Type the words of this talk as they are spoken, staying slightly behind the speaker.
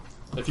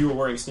If you were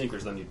wearing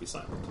sneakers, then you'd be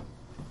silent.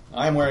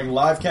 I'm wearing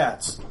live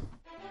cats.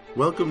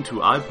 Welcome to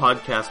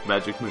iPodcast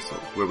Magic Missile,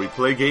 where we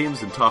play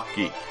games and talk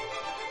geek.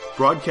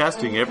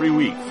 Broadcasting every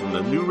week from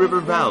the New River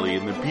Valley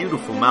in the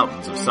beautiful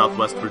mountains of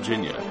Southwest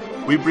Virginia,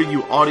 we bring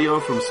you audio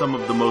from some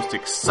of the most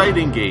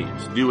exciting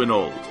games, new and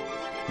old.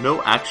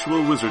 No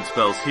actual wizard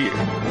spells here,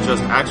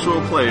 just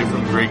actual play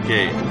from great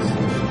games.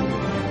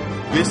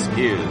 This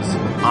is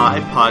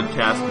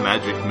iPodcast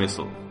Magic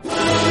Missile.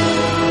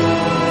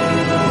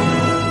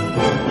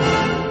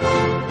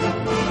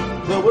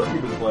 Now, what have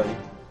you been playing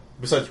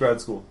besides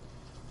grad school?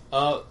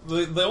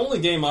 The only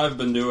game I've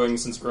been doing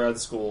since grad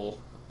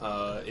school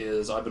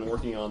is I've been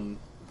working on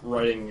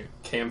writing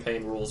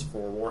campaign rules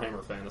for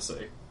Warhammer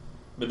Fantasy.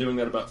 Been doing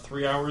that about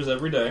 3 hours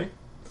every day.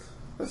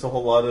 That's a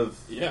whole lot of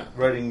Yeah.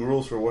 writing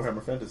rules for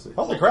Warhammer Fantasy.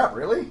 Holy crap,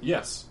 really?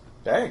 Yes.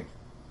 Dang.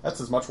 That's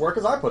as much work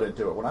as I put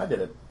into it when I did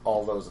it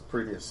all those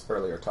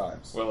earlier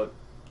times. Well,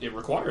 it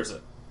requires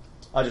it.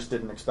 I just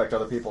didn't expect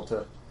other people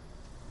to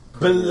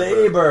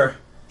belabor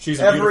She's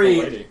a beautiful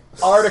every lady.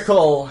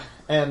 article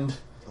and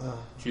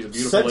She's a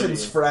beautiful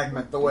sentence lady.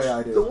 fragment the way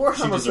I The do.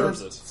 Warhammer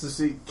deserves it.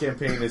 Fantasy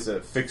campaign is a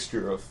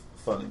fixture of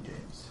fun and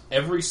games.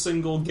 Every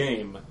single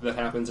game that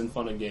happens in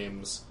Fun and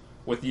Games,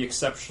 with the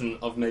exception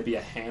of maybe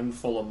a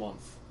handful a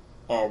month,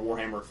 are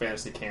Warhammer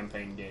Fantasy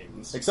campaign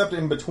games. Except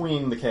in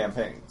between the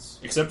campaigns.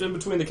 Except in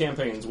between the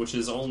campaigns, which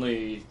is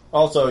only...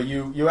 Also,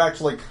 you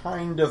actually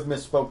kind of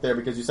misspoke there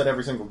because you said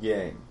every single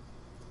game.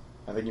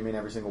 I think you mean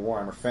every single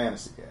Warhammer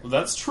Fantasy game.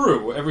 That's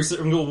true, every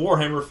single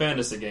Warhammer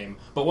Fantasy game.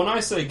 But when I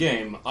say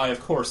game, I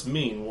of course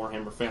mean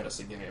Warhammer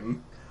Fantasy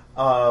game.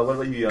 What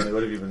about you, Yanni?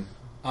 What have you been?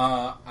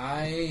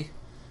 I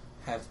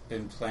have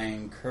been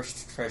playing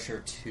Cursed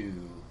Treasure 2,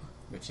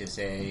 which is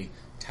a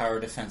tower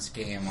defense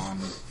game on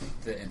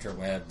the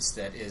interwebs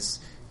that is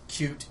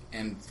cute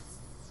and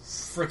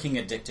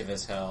freaking addictive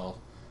as hell.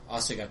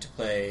 Also got to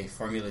play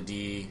Formula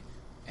D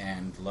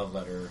and Love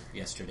Letter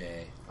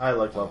yesterday. I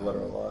like Love Letter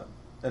a lot.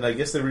 And I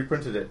guess they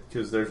reprinted it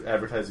because they're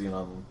advertising it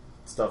on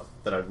stuff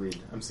that I read.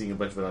 I'm seeing a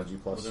bunch of it on G+.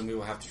 Well, then we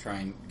will have to try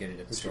and get it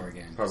at the store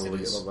again. Probably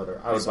get Love Letter.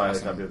 I would buy a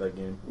copy of that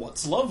game.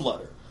 What's Love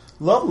Letter?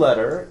 Love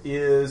Letter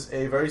is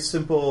a very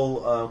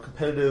simple,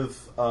 competitive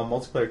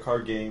multiplayer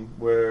card game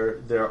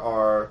where there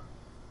are...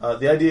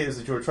 the idea is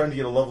that you're trying to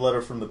get a love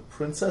letter from the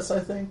princess,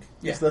 I think?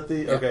 Yeah. Is that the...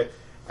 Yeah. Okay.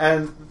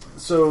 And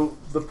so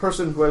the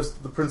person who has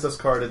the princess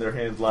card in their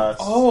hand last...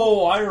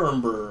 Oh, I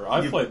remember.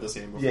 I've played this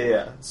game before.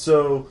 Yeah.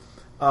 So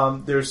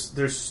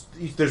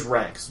there's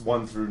ranks,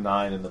 1 through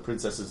 9, and the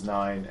princess is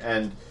 9.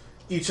 And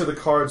each of the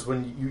cards,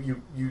 when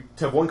you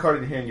have one card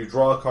in your hand, you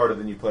draw a card, and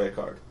then you play a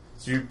card.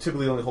 So you're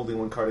typically only holding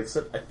one card,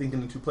 except I think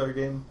in a 2-player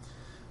game.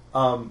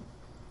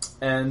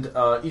 And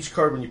each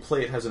card, when you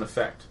play it, has an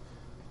effect.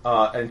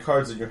 And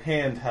cards in your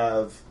hand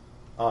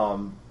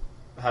can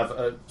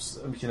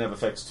have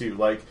effects too.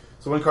 Like,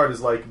 so one card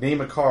is like, name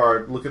a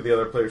card, look at the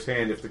other player's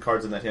hand. If the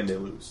card's in that hand, they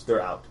lose.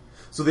 They're out.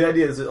 So the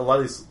idea is that a lot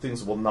of these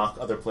things will knock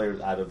other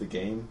players out of the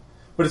game.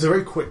 But it's a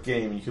very quick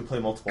game, and you can play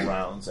multiple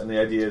rounds. And the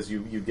idea is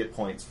you get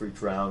points for each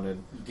round,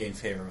 and You gain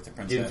favor with the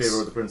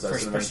princess.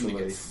 First and person to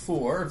eventually... get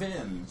 4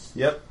 Vins.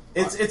 Yep.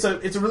 It's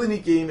a really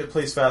neat game. It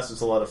plays fast.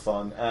 It's a lot of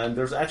fun. And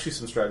there's actually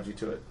some strategy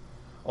to it.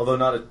 Although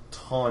not a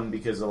ton,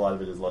 because a lot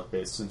of it is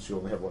luck-based, since you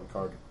only have one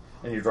card.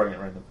 And you're drawing it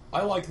random.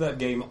 I like that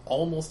game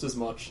almost as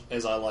much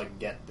as I like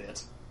Get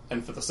Bit,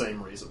 and for the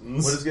same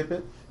reasons. What is Get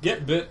Bit?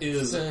 Get Bit It's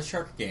is... a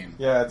shark game.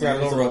 Yeah, it's Where a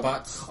little little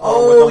robots.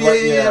 Oh, with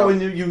the yeah. When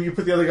you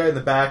put the other guy in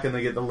the back and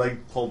they get the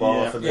leg pulled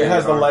off. And It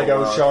has the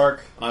Lego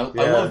shark. I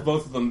love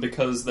both of them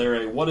because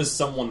they're a what is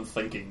someone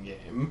thinking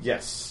game.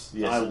 Yes,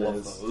 I it love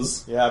is.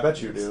 those. Yeah, I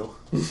bet you do.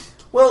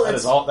 Well,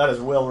 That is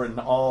well written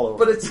all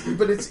over.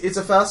 but it's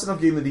a fast enough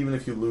game that even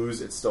if you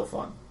lose, it's still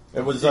fun.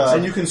 It was,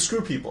 and you can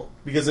screw people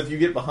because if you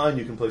get behind,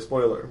 you can play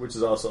spoiler, which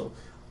is also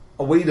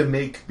a way to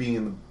make being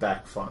in the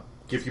back fun.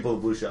 Give people a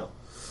blue shell.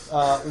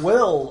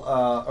 Yanni,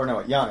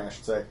 I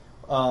should say.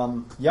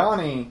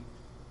 Yanni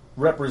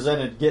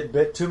represented Get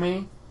Bit to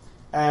me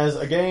as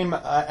a game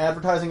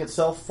advertising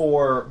itself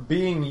for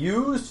being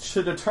used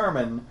to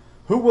determine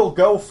who will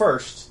go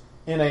first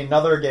in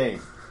another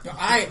game. No,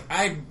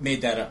 I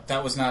made that up.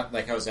 That was not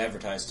like how it was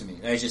advertised to me.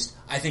 I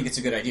think it's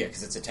a good idea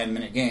because it's a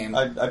 10-minute game.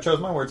 I chose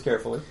my words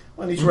carefully.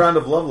 Well, each round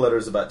of love letter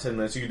is about 10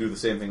 minutes. You can do the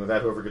same thing with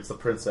that. Whoever gets the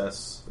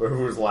princess or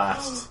whoever's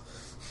last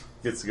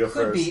gets to go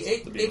Could first. be.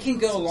 It can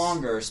go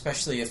longer,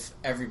 especially if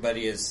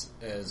everybody is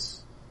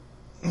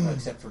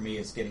except for me,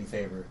 is getting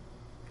favor.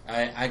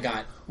 I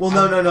got... Well,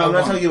 no. I'm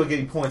not telling you about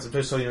getting points. I'm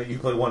just telling you you can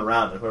play one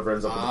round, and whoever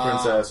ends up with the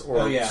princess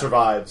or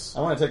survives.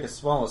 I want to take a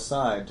small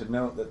aside to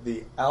note that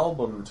the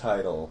album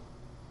title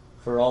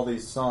for all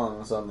these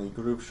songs on the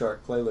Groove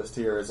Shark playlist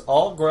here is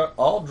All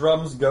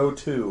Drums Go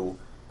To,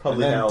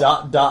 Probably and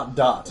then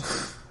hell. ...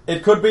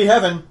 It could be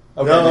heaven.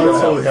 Okay, No, it's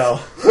totally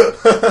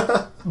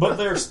hell. But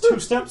there's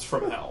 2 steps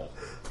from hell.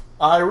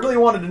 I really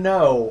wanted to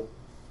know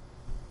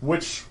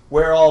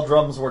where all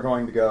drums were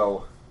going to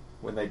go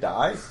when they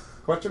die?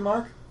 Question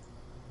mark?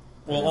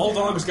 Well, all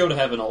dogs go to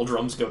heaven, all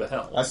drums go to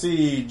hell. I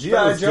see That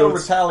G.I. was Joe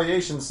goats.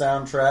 Retaliation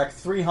soundtrack,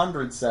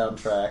 300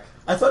 soundtrack.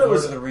 I thought it Lord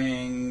was of the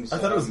Rings. I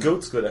thought it was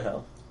goats go to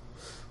hell.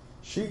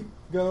 Sheep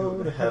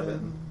go to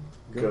heaven.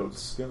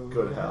 Goats go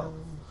to hell.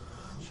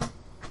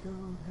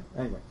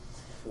 Anyway.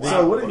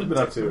 So what have you been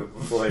up to,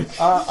 Blake?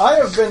 I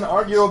have been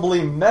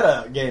arguably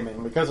meta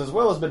gaming because, as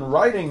well as been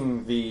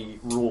writing the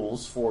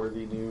rules for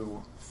the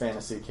new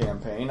fantasy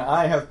campaign,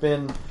 I have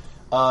been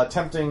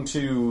attempting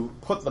to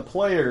put the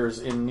players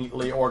in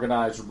neatly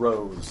organized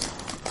rows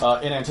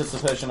in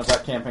anticipation of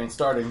that campaign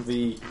starting.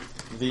 The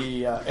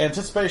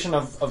anticipation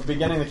of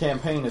beginning the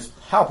campaign is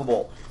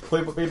palpable.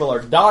 People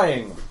are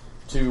dying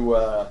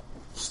to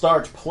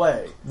start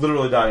play.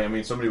 Literally dying. I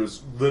mean, somebody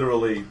was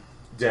literally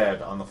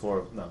dead on the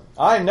floor. No.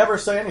 I never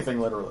say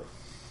anything literally.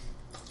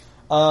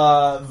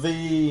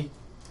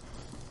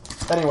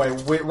 Anyway,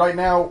 right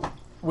now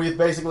we've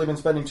basically been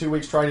spending 2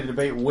 weeks trying to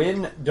debate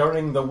when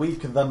during the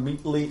week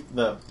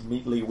the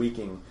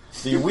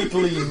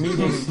weekly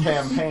meeting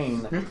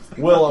campaign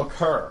will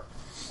occur,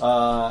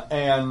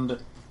 and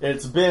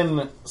it's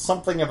been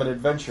something of an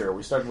adventure.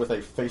 We started with a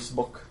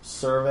Facebook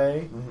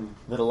survey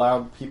that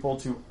allowed people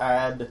to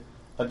add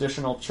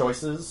additional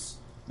choices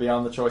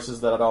beyond the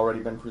choices that had already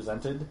been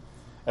presented.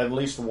 At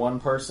least one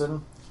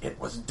person, it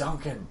was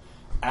Duncan,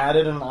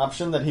 added an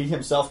option that he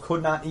himself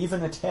could not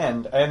even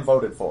attend and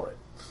voted for it.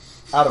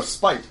 Out of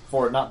spite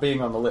for it not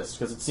being on the list,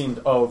 because it seemed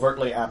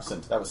overtly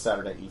absent. That was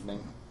Saturday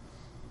evening.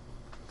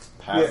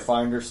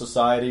 Pathfinder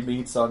Society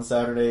meets on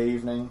Saturday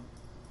evening.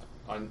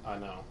 I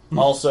know.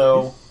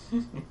 Also,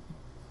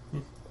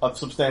 a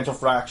substantial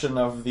fraction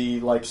of the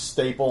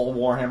staple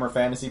Warhammer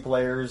Fantasy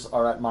players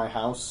are at my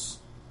house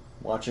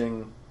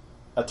watching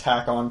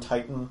Attack on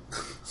Titan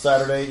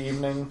Saturday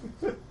evening.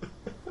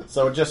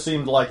 So it just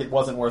seemed like it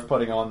wasn't worth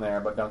putting on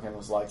there, but Duncan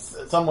was like,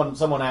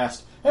 someone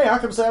asked, hey, how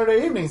come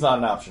Saturday evening's not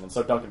an option? And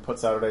so Duncan put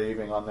Saturday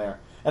evening on there.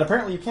 And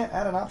apparently you can't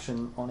add an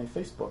option on a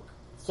Facebook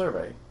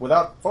survey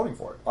without voting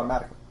for it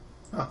automatically.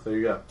 Oh, there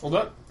you go. Well,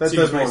 that That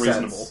seems does more make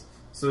reasonable. sense.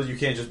 So you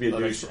can't just be a That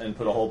douche makes- and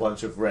put a whole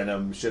bunch of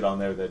random shit on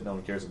there that no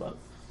one cares about.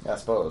 I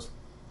suppose.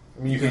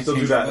 I mean, you can can't still do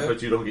change your that, vote?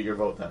 but you don't get your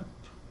vote then.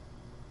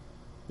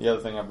 The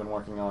other thing I've been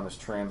working on is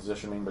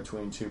transitioning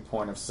between 2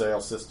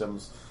 point-of-sale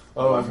systems.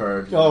 Oh, I've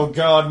heard. Oh,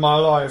 God, my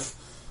life.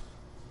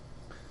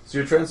 So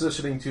you're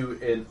transitioning to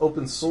an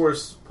open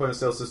source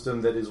point-of-sale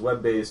system that is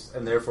web-based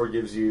and therefore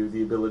gives you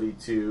the ability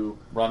to...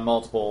 Run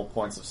multiple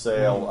points of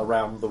sale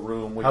around the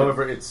room.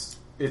 However,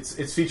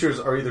 its features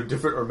are either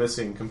different or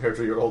missing compared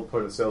to your old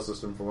point-of-sale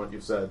system from what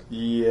you've said.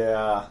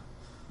 Yeah,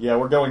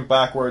 we're going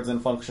backwards in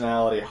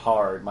functionality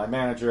hard. My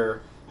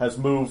manager has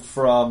moved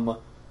from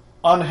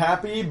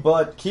unhappy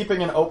but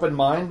keeping an open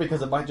mind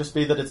because it might just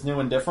be that it's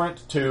new and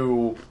different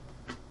to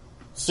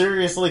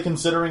seriously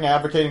considering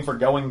advocating for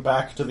going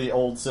back to the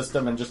old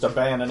system and just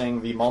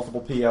abandoning the multiple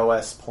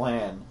POS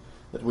plan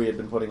that we had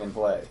been putting in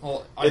play.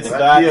 Well, It's think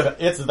that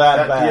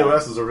bad.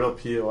 POS is a real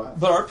POS.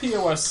 but our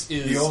POS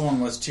is The old one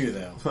was too,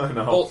 though. I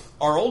know. Well,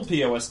 our old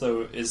POS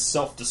though is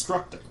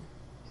self-destructing.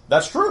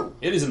 That's true.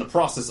 It is in the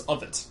process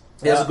of it.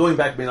 Yeah, so going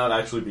back may not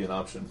actually be an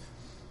option.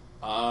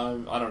 I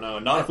don't know.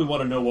 Not if we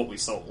want to know what we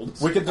sold.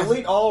 We could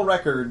delete all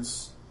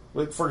records.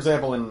 For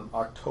example, in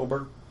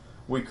October,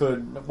 we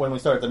could, when we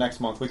start the next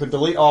month, we could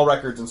delete all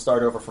records and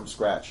start over from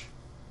scratch.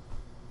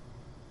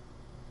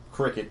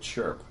 Cricket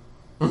chirp.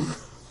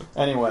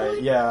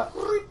 Anyway, yeah,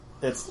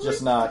 it's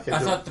just not. I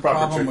thought the Proper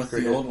problem trick with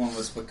cricket. the old one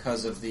was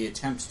because of the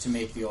attempt to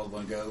make the old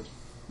one go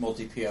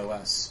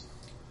multi-POS.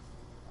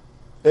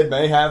 It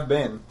may have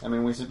been. I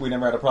mean, we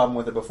never had a problem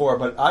with it before,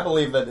 but I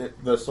believe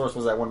that the source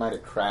was that one night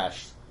it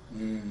crashed.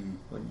 When,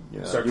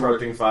 Start you were-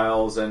 corrupting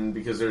files, and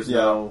because there's Yeah.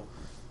 no...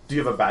 Do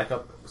you have a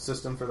backup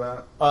system for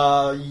that?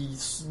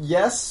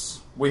 Yes,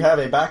 we have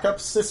a backup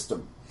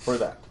system for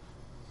that.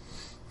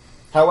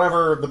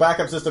 However, the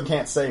backup system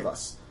can't save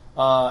us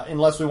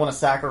unless we want to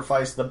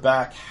sacrifice the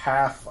back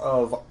half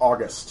of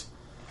August,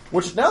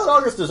 which now that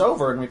August is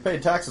over and we've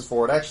paid taxes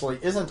for it, actually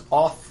isn't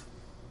off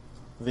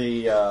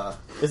the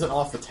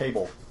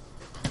table.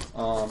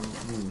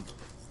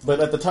 But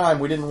at the time,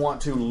 we didn't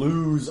want to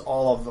lose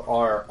all of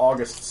our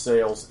August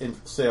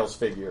sales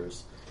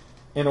figures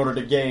in order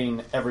to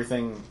gain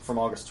everything from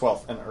August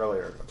 12th and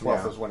earlier.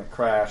 12th Yeah. is when it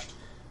crashed.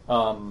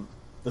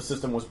 The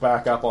system was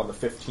back up on the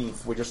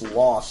 15th. We just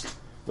lost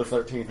the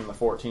 13th and the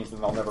 14th,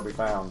 and they'll never be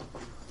found.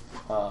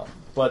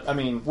 But, I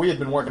mean, we had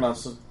been working on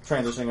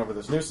transitioning over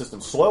this new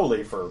system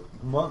slowly for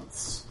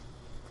months.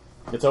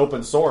 It's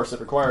open source. It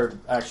required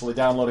actually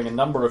downloading a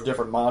number of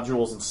different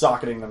modules and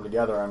socketing them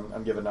together.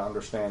 I'm given to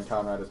understand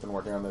Conrad has been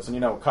working on this. And you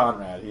know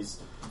Conrad, his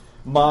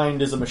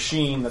mind is a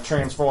machine that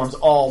transforms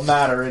all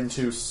matter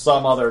into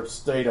some other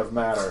state of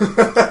matter.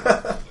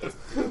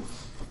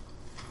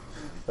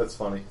 That's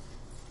funny.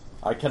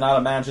 I cannot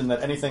imagine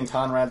that anything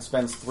Conrad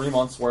spends 3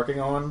 months working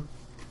on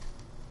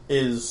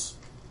is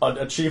an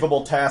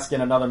achievable task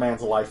in another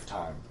man's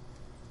lifetime.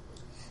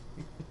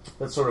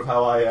 That's sort of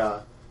how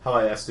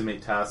I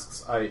estimate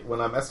tasks.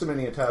 When I'm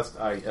estimating a task,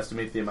 I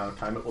estimate the amount of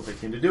time it will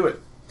take me to do it.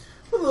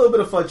 With a little bit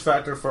of fudge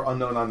factor for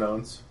unknown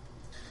unknowns.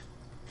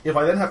 If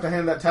I then have to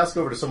hand that task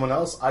over to someone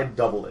else, I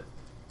double it.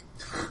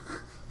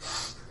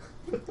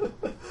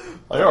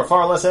 Well, you're a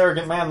far less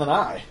arrogant man than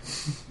I.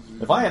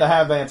 If I had to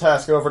hand that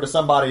task over to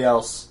somebody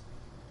else,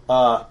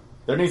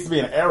 there needs to be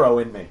an arrow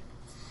in me.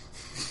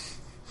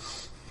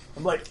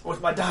 I'm like,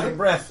 with my dying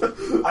breath,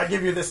 I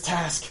give you this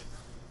task,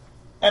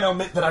 and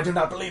omit that I do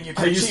not believe you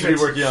can I used to achieve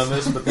be it. working on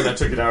this, but then I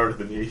took an arrow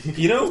to the knee.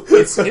 You know,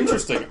 it's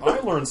interesting. I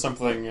learned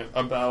something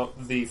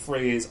about the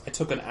phrase, I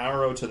took an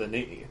arrow to the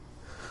knee.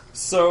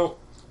 So,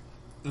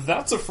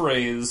 that's a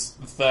phrase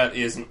that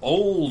is an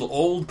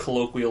old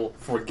colloquial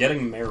for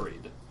getting married.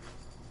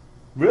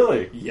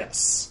 Really?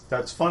 Yes.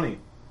 That's funny.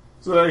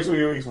 So that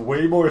actually makes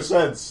way more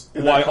sense.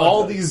 In Why that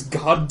all context.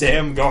 these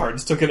goddamn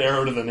guards took an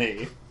arrow to the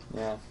knee.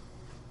 Yeah.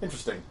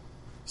 Interesting.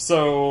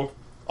 So,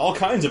 all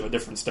kinds of a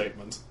different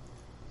statement.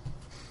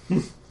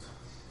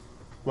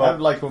 I'd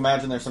like to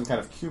imagine there's some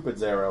kind of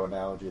Cupid's arrow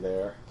analogy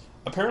there.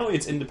 Apparently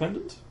it's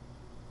independent,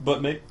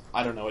 but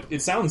I don't know.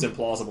 It sounds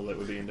implausible that it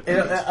would be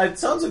independent. It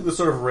sounds like the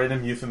sort of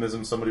random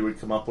euphemism somebody would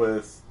come up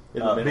with.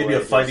 In the Middle Maybe a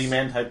Ages. fighting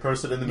man type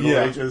person in the Middle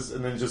Yeah. Ages,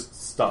 and then just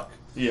stuck.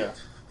 Yeah.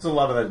 There's a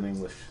lot of that in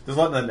English. There's a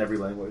lot of that in every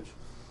language.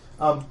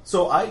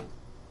 So I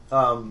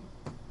haven't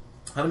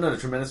done a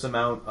tremendous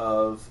amount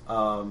of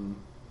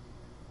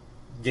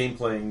game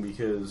playing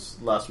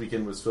because last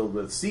weekend was filled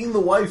with seeing the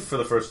wife for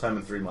the first time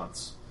in 3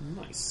 months.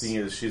 Nice. Seeing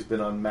as she's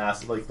been on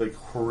mass, like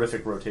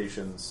horrific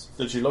rotations.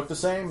 Did she look the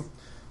same?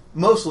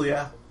 Mostly,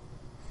 yeah.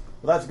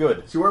 Well, that's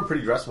good. She wore a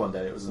pretty dress one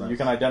day. It was nice. You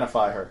can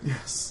identify her.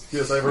 Yes,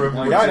 I remember.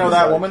 Like, what I she know was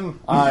that like. woman.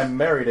 I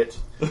married it.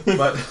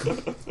 But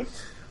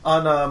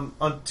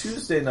on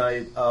Tuesday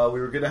night, we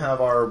were going to have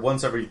our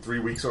once every 3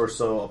 weeks or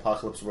so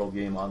Apocalypse World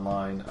game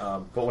online,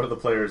 but one of the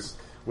players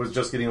was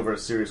just getting over a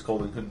serious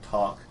cold and couldn't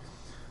talk.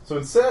 So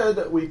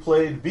instead, we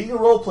played Being a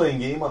Role-Playing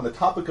Game on the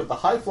topic of the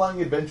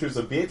high-flying adventures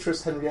of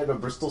Beatrice Henrietta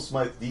Bristol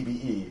Smythe,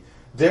 DBE,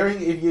 daring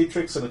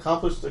aviatrix and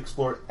accomplished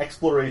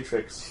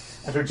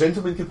exploratrix, and her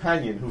gentleman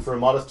companion, who for a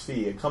modest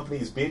fee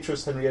accompanies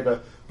Beatrice Henrietta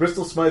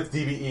Bristol Smythe,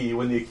 DBE,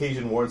 when the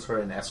occasion warrants her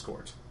an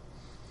escort.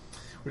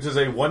 Which is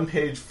a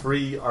one-page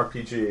free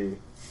RPG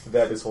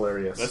that is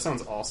hilarious. That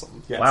sounds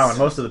awesome. Yes. Wow, and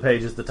most of the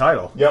page is the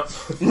title. Yep.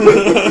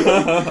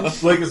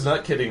 Blake is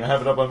not kidding. I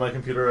have it up on my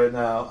computer right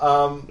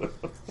now.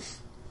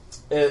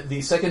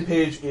 The second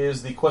page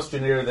is the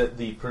questionnaire that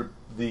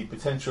the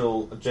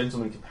potential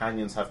gentleman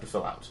companions have to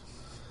fill out.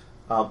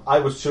 I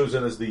was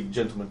chosen as the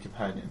gentleman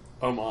companion.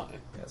 Oh my.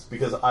 Yes,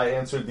 because I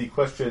answered the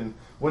question,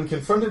 when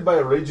confronted by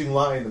a raging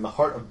lion in the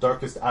heart of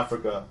darkest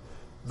Africa,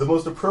 the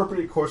most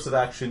appropriate course of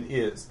action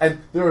is...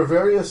 And there are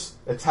various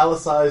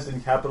italicized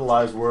and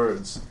capitalized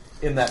words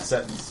in that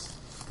sentence,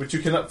 which you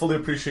cannot fully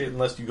appreciate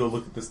unless you go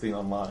look at this thing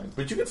online.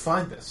 But you can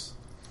find this,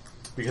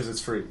 because it's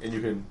free, and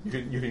you can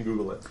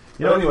Google it.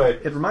 You But know, anyway...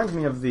 it reminds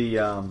me of the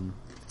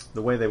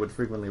way they would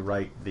frequently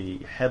write the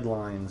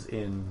headlines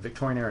in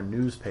Victorian era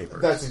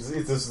newspapers.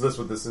 That's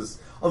what this is.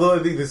 Although I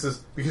think this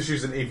is... Because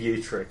she's an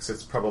aviatrix,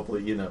 it's probably,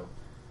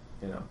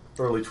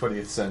 early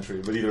 20th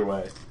century, but either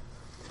way...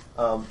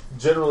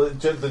 Generally,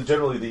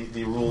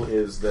 the rule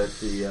is that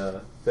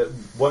that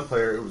one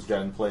player, it was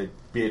Jen, played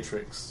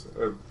Beatrice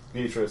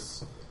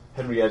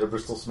Henrietta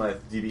Bristol Smythe,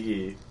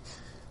 DBE.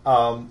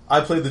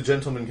 I played the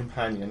gentleman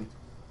companion,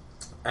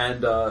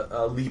 and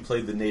Lee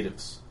played the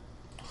natives.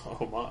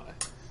 Oh my.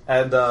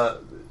 And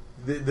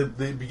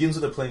it begins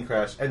with a plane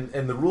crash, and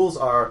the rules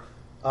are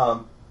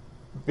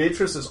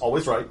Beatrice is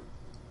always right.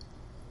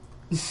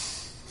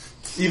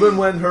 Even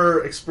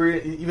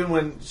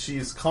when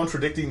she's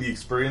contradicting the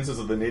experiences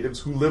of the natives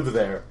who live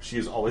there, she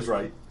is always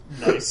right.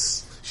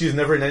 Nice. She's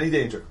never in any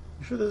danger.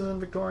 You sure this isn't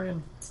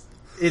Victorian?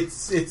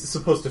 It's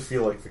supposed to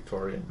feel like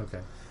Victorian.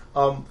 Okay.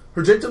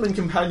 Her gentleman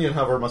companion,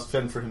 however, must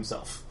fend for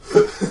himself.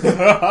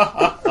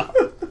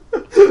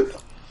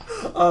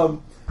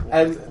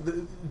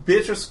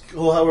 Beatrice,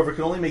 however,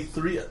 can only make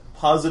 3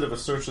 positive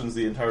assertions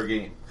the entire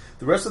game.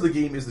 The rest of the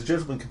game is the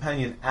gentleman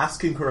companion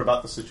asking her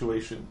about the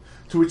situation,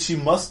 to which she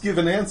must give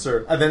an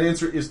answer, and that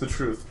answer is the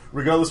truth,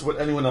 regardless of what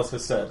anyone else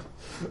has said.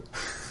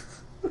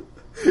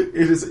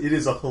 It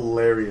is a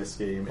hilarious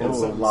game. It's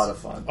a lot of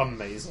fun.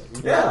 Amazing.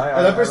 Yeah,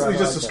 and I basically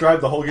just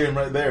described the whole game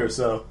right there,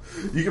 so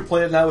you can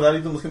play it now without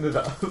even looking it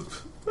up.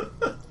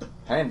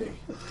 Handy.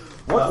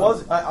 What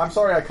was... I'm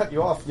sorry I cut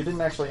you off. You didn't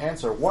actually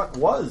answer. What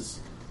was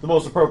the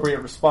most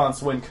appropriate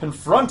response when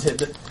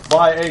confronted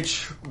by a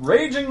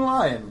raging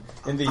lion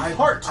in the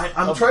heart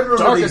I'm of trying to remember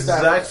the darkest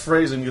exact Africa?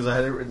 phrasing because I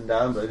had it written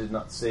down, but I did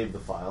not save the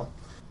file.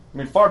 I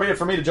mean, far be it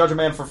for me to judge a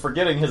man for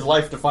forgetting his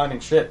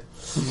life-defining shit.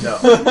 No.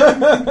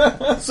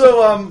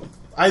 So,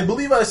 I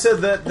believe I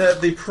said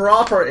that the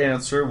proper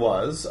answer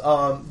was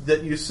that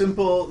you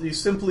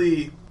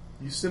simply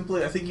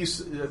I think you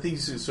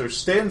sort of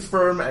stand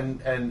firm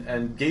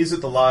and gaze at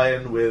the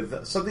lion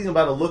with something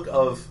about a look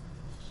of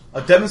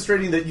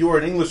demonstrating that you are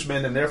an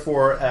Englishman and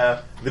therefore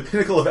the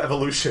pinnacle of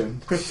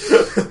evolution.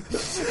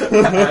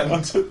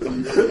 And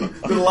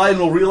the lion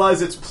will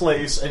realize its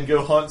place and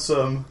go hunt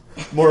some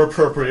more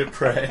appropriate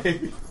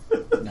prey.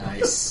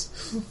 Nice.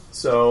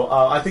 So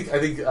I think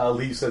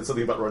Lee said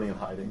something about running and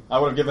hiding. I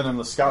would have given him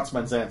the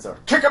Scotsman's answer.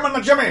 Kick him in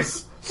the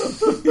jimmies!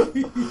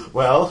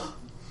 Well,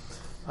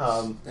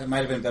 That might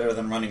have been better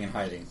than running and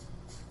hiding.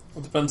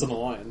 It depends on the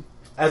line.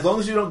 As long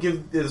as you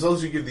give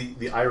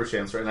the Irish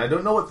answer, and I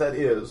don't know what that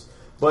is,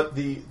 but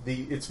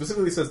it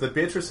specifically says that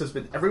Beatrice has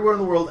been everywhere in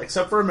the world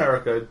except for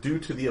America due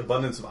to the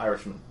abundance of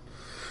Irishmen.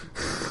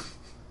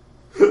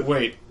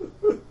 Wait.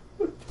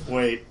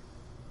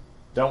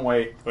 Don't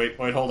wait.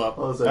 Wait, hold up.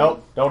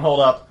 Nope, don't hold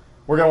up.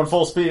 We're going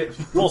full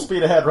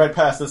speed ahead right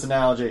past this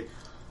analogy.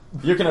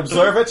 You can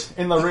observe it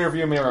in the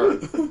rearview mirror.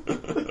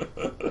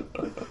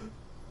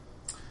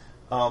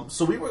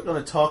 So we were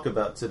going to talk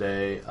about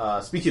today,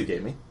 speaking of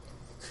gaming,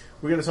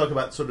 we're going to talk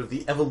about sort of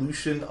the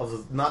evolution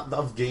of, not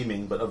of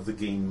gaming, but of the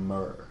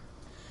gamer.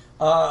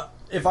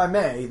 If I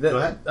may, Go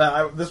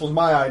ahead. This was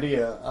my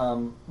idea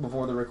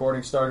before the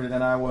recording started,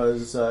 and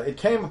it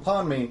came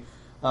upon me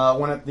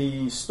when at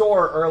the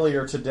store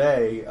earlier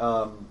today,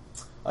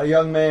 a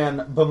young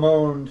man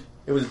bemoaned.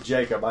 It was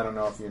Jacob. I don't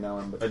know if you know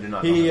him, but I do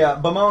not he know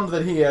him. bemoaned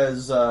that he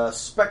has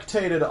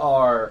spectated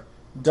our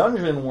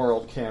Dungeon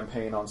World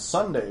campaign on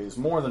Sundays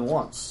more than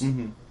once,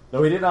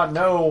 though he did not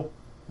know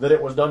that it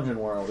was Dungeon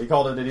World. He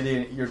called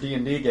it your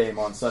D&D game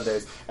on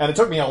Sundays, and it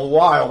took me a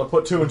while to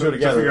put two and two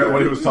together. To figure out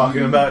what he was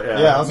talking about.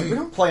 Yeah, I was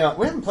like,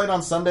 we haven't played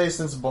on Sundays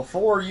since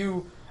before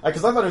you,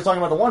 because I thought he was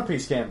talking about the One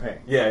Piece campaign.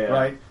 Yeah.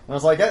 Right, and I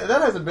was like, that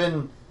hasn't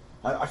been.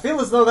 I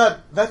feel as though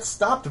that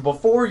stopped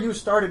before you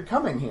started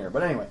coming here.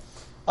 But anyway,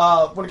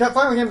 when it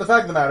finally came to the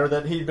fact of the matter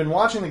that he'd been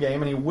watching the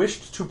game and he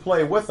wished to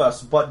play with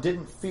us, but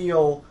didn't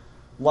feel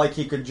like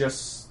he could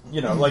just,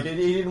 like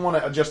he didn't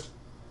want to just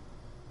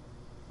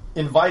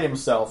invite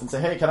himself and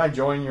say, hey, can I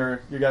join your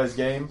guys'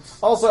 game?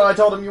 Also, I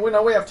told him,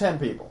 we have 10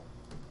 people.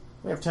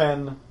 We have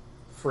 10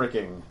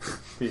 freaking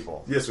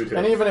people. Yes, we do.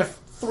 And even if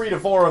 3 to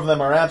 4 of them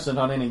are absent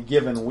on any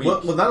given week.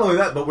 Well, not only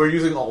that, but we're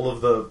using all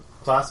of the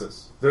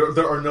classes.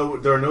 There are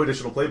no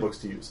additional playbooks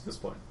to use at this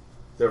point.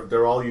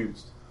 They're all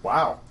used.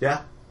 Wow.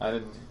 Yeah. I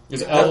didn't...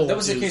 That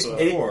was the case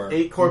before.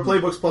 8 core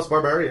playbooks plus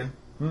Barbarian,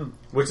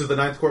 which is the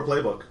 9th core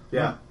playbook.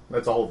 Yeah,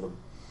 that's all of them.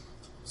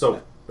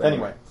 So,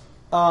 anyway.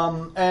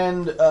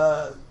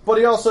 But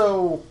he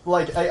also,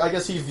 I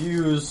guess he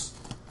views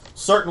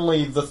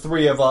certainly the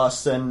 3 of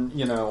us and,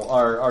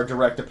 our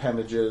direct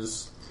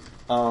appendages,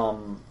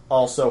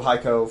 also High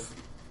Cove,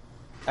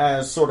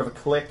 as sort of a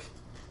clique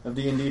of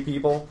D&D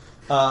people.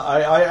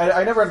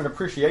 I never had an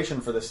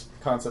appreciation for this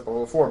concept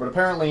before, but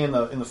apparently in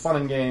the fun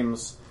and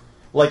games,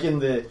 like in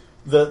the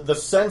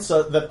sense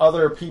that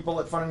other people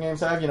at fun and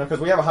games have,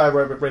 because we have a high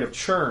rate of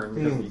churn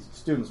because of these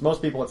students.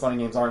 Most people at fun and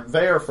games aren't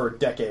there for a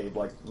decade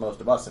like most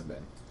of us have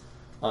been.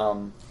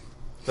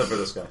 Except for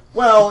this guy.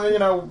 Well,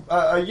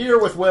 a year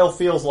with Will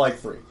feels like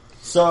 3.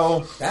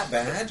 So that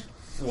bad?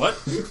 What?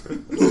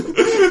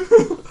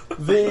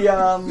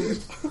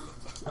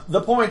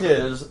 The point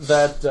is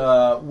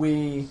that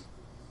we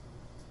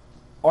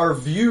are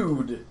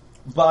viewed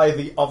by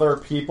the other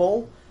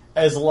people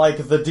as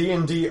like the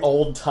D&D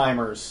old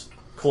timers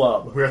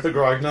club. We're at the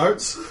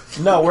Grognards?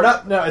 No, we're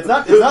not. No, it's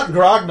not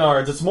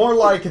Grognards. It's more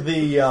like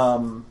the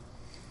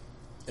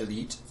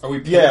elite. Are we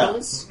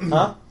pinnacles? Yeah.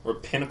 Huh? We're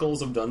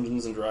pinnacles of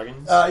Dungeons and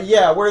Dragons?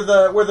 Yeah, we're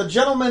the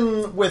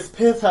gentlemen with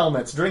pith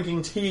helmets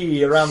drinking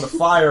tea around the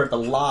fire at the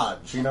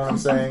lodge. You know what I'm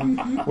saying?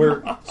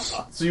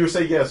 So you were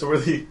saying so we're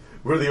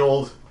the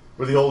old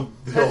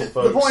folks.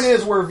 The point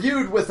is, we're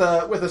viewed with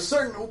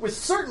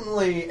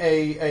certainly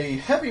a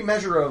heavy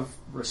measure of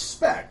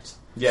respect.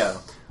 Yeah.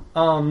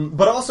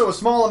 But also a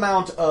small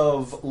amount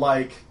of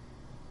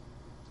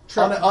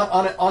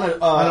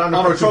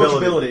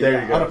unapproachability.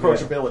 There you go.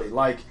 Unapproachability. Yeah.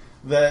 Like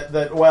that.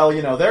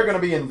 They're going to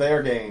be in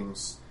their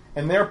games,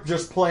 and they're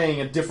just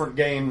playing a different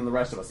game than the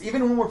rest of us.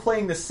 Even when we're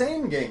playing the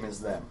same game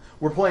as them,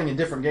 we're playing a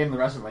different game than the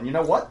rest of them. And you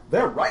know what?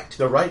 They're right.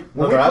 They're right.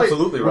 They're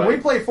absolutely right. When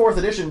we play 4th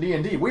edition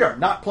D&D, we are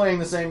not playing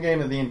the same game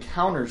that the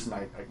Encounters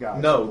Night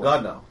guys. No,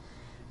 God no.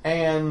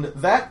 And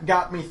that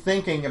got me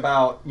thinking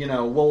about,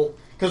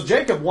 because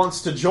Jacob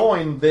wants to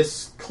join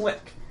this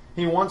clique.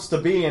 He wants to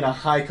be in a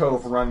High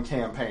Cove run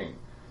campaign.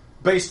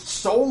 Based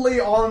solely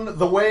on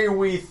the way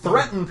we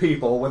threaten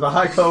people with a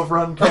High Cove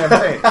run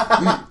campaign.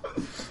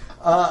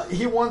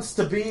 He wants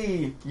to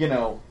be,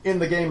 in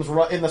the games,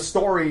 in the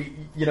story,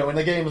 in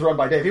the games run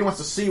by Dave. He wants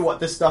to see what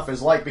this stuff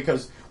is like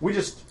because we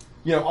just,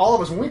 all of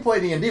us, when we play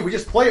D&D, we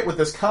just play it with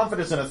this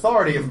confidence and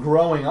authority of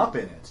growing up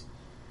in it.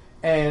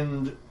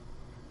 And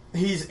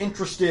he's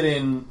interested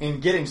in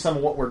getting some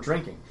of what we're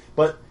drinking.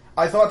 But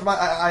I thought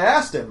I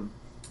asked him,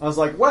 I was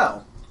like,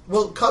 well,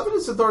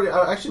 confidence and authority,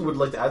 I actually would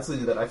like to add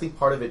something to that. I think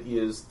part of it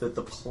is that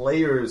the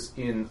players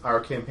in our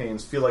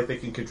campaigns feel like they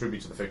can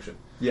contribute to the fiction.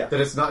 Yeah. That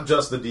it's not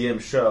just the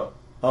DM show.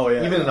 Oh,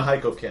 yeah. Even in a High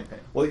Cove campaign.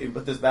 Well,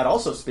 but that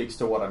also speaks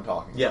to what I'm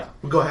talking Yeah.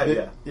 about. Go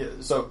ahead, yeah.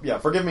 So,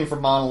 forgive me for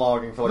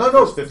monologuing for No, the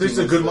first 15 this is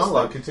a minutes good of this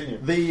monologue. thing. Continue.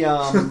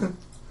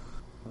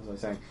 What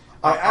was I saying?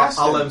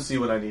 I'll MC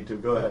when I need to.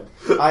 Go ahead.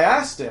 I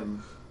asked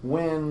him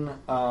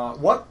how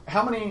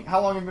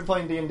long have you been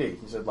playing D&D?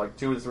 He said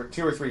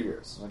 2 or 3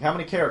 years. Like, how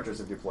many characters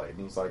have you played?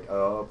 And he's like,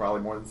 probably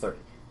more than 30.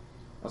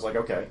 I was like,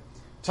 okay.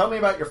 Tell me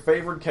about your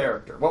favorite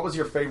character. What was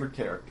your favorite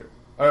character?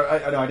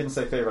 I didn't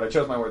say favorite. I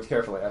chose my words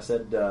carefully. I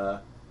said,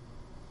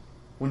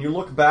 when you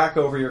look back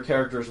over your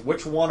characters,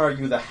 which one are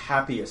you the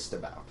happiest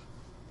about?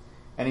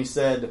 And he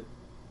said,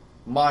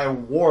 "My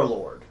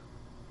warlord."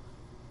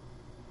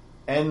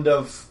 End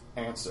of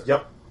answer.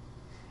 Yep.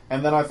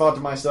 And then I thought to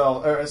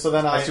myself, I see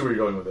where you're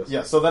going with this.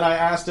 Yeah, so then I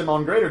asked him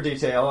on greater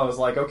detail. I was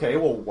like, okay,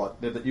 well,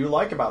 what did you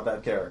like about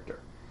that character?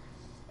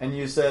 And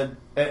you said,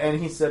 and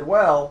he said,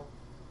 well,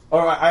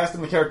 or I asked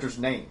him the character's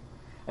name.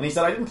 And he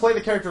said, I didn't play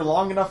the character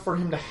long enough for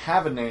him to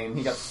have a name.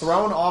 He got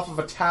thrown off of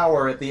a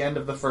tower at the end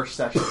of the first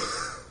session.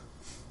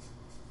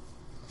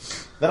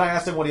 Then I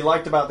asked him what he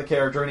liked about the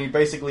character, and he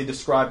basically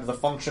described the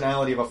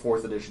functionality of a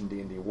 4th edition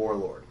D&D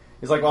warlord.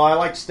 He's like, well, I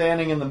like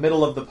standing in the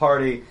middle of the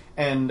party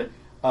and,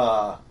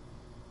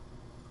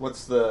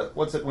 what's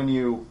it when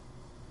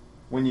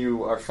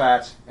you are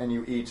fat and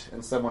you eat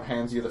and someone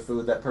hands you the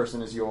food, that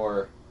person is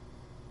your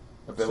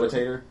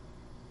habilitator?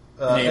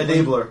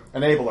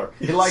 Enabler.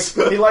 He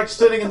likes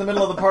sitting in the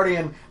middle of the party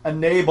and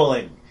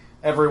enabling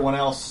everyone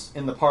else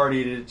in the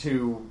party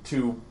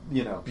to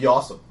be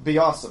awesome. Be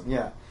awesome,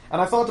 yeah.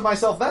 And I thought to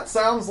myself, that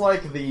sounds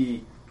like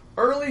the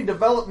early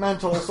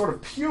developmental sort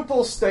of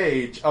pupil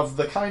stage of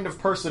the kind of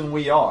person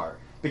we are,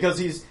 because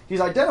he's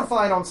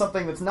identified on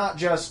something that's not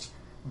just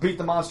beat up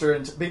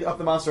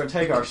the monster and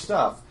take our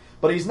stuff,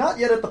 but he's not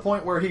yet at the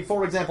point where he,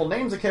 for example,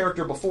 names a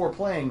character before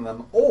playing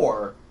them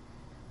or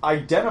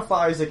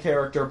identifies a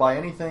character by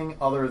anything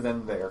other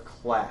than their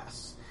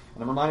class.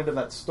 And I'm reminded of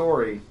that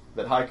story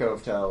that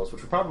Heiko tells,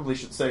 which we probably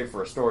should save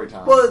for a story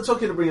time. Well, it's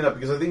okay to bring it up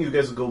because I think you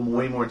guys will go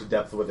way more into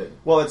depth with it.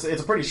 Well, it's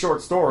a pretty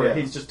short story. Yeah.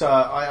 He's just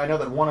I know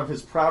that one of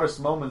his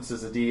proudest moments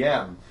as a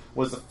DM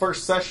was the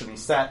first session. He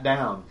sat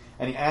down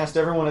and he asked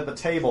everyone at the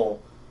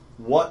table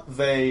what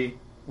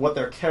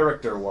their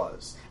character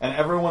was, and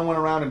everyone went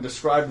around and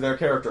described their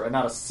character, and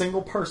not a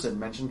single person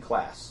mentioned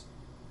class.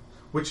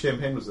 Which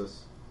campaign was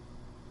this?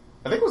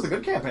 I think it was the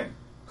good campaign.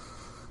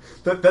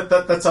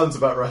 That sounds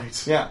about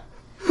right. Yeah.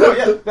 Oh,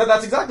 yeah,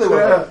 that's exactly what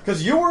it was.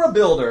 Because you were a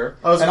builder,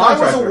 I was a and I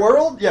was a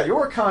contractor. you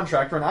were a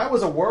contractor, and I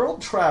was a world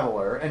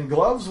traveler, and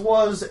Gloves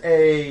was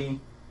a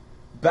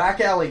back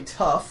alley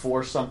tough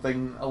or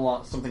something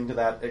to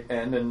that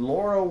end, and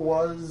Laura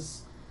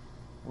was...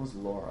 What was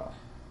Laura?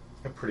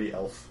 A pretty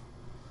elf.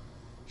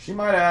 She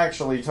might have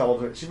actually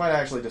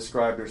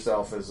described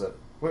herself as a...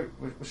 Wait,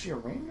 was she a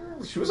ranger?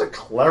 She was a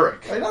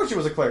cleric. I know she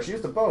was a cleric. She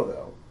used a bow,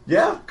 though.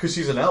 Yeah, because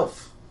she's an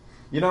elf.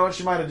 You know what?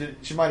 She might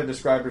have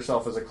described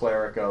herself as a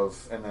cleric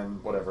of, and then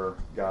whatever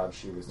god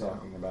she was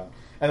talking about.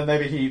 And then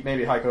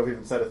maybe Heiko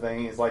even said a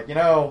thing. He's like,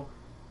 I'm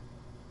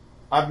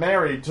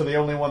married to the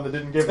only one that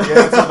didn't give the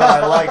answer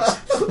that I liked.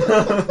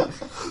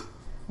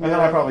 And then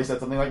I probably said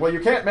something like, well,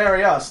 you can't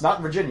marry us, not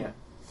in Virginia.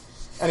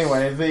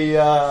 Anyway,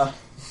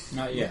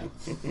 Not yet.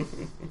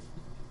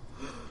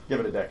 give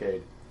it a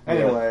decade.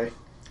 Anyway,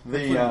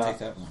 Take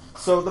that one.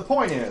 so the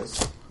point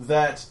is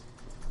that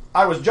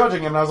I was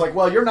judging him, and I was like,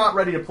 well, you're not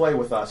ready to play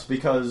with us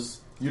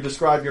because you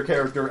described your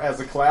character as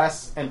a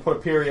class and put a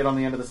period on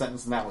the end of the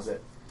sentence, and that was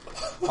it.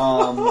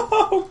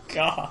 Oh,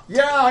 God.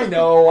 Yeah, I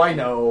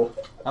know.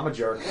 I'm a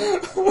jerk.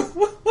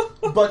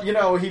 But,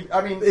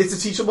 It's a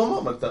teachable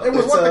moment, though. it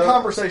was what the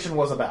conversation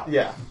was about.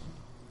 Yeah.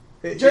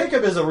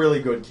 Jacob is a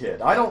really good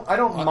kid. I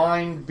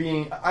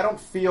don't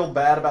feel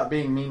bad about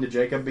being mean to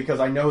Jacob because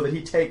I know that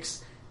he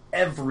takes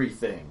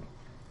everything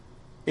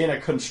in a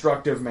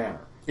constructive manner,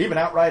 even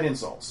outright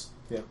insults.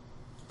 Yeah.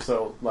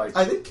 So,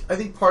 I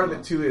think part of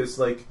it too is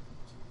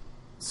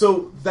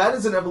so that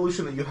is an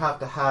evolution that you have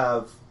to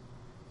have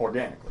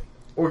organically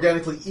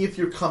if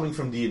you're coming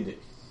from D&D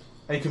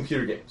and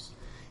computer games.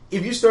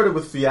 If you started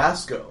with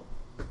Fiasco,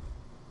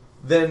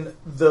 then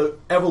the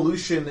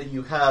evolution that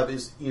you have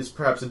is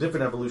perhaps a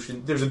different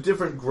evolution. There's a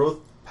different growth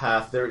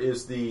path. There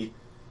is the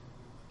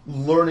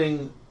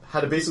learning how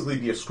to basically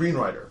be a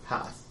screenwriter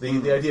path.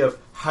 The idea of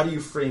how do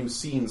you frame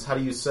scenes, how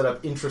do you set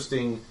up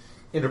interesting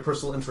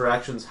interpersonal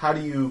interactions, how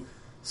do you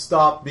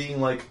stop being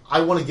like,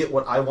 I want to get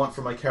what I want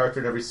from my character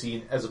in every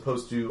scene, as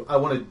opposed to, I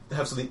want to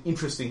have something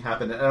interesting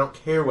happen, and I don't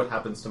care what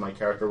happens to my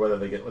character, whether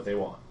they get what they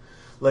want.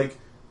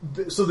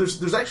 So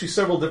there's actually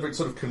several different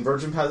sort of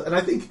convergent paths, and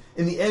I think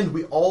in the end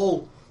we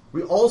all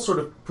sort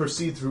of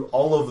proceed through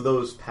all of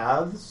those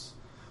paths.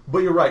 But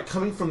you're right,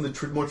 coming from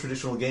the more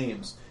traditional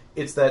games,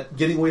 it's that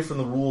getting away from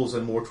the rules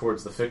and more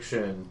towards the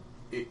fiction.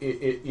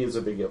 It is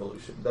a big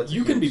evolution.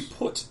 You can be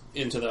put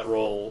into that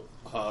role,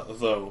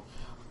 though.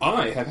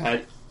 I have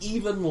had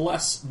even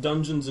less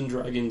Dungeons and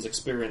Dragons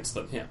experience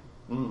than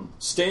him.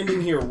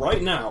 Standing here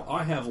right now,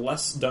 I have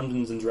less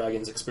Dungeons and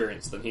Dragons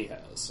experience than he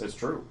has. it's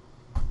true.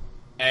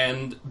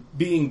 And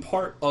being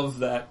part of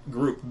that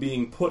group,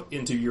 being put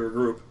into your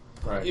group,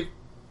 Right.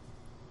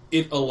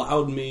 it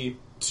allowed me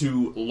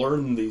to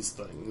learn these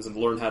things and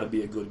learn how to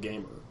be a good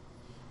gamer.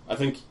 I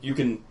think you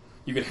can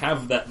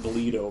have that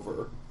bleed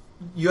over.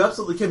 You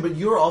absolutely can, but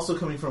you're also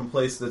coming from a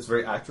place that's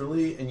very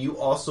actorly, and you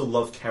also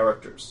love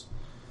characters.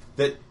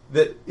 That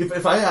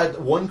if I had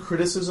one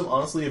criticism,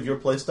 honestly, of your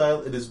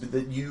playstyle, it is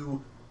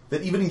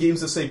that even in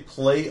games that say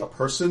play a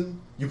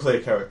person, you play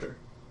a character.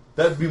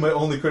 That would be my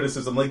only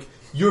criticism.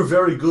 You're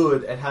very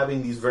good at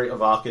having these very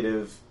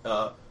evocative,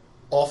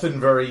 often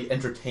very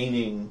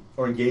entertaining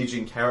or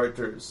engaging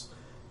characters,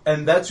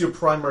 and that's your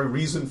primary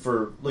reason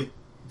for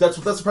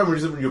that's the primary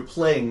reason when you're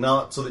playing,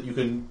 not so that you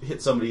can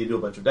hit somebody and do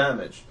a bunch of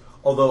damage.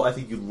 Although I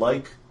think you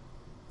like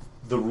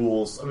the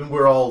rules. I mean,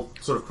 we're all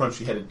sort of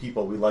crunchy-headed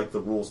people. We like the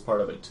rules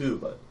part of it too,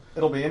 but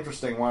It'll be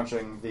interesting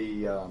watching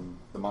the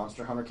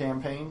Monster Hunter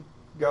campaign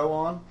go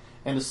on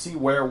and to see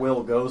where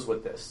Will goes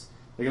with this,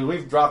 because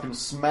we've dropped him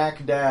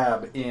smack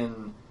dab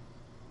in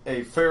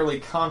a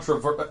fairly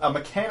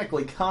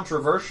mechanically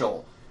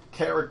controversial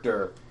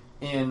character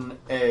in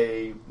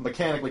a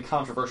mechanically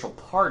controversial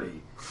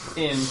party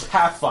in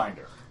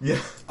Pathfinder. yeah.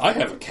 I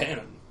have a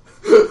cannon.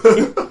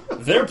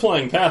 They're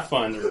playing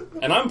Pathfinder,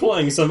 and I'm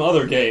playing some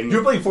other game.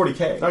 You're playing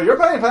 40K. No, you're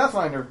playing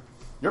Pathfinder.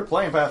 You're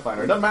playing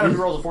Pathfinder. It doesn't matter if he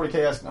rolls a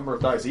 40k number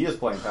of dice. He is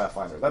playing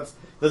Pathfinder. This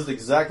is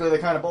exactly the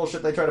kind of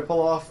bullshit they try to pull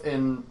off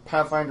in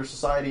Pathfinder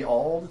Society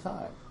all the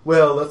time.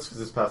 Well, that's because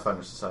it's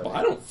Pathfinder Society. Well,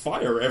 I don't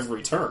fire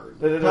every turn.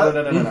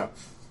 No.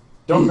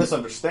 Don't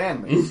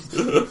misunderstand me.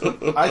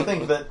 I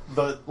think that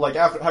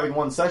after having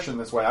one session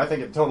this way, I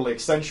think it totally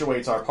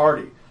accentuates our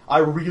party. I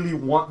really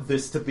want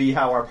this to be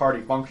how our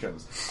party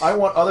functions. I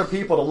want other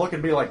people to look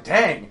and be like,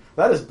 dang,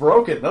 that is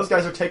broken. Those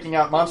guys are taking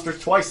out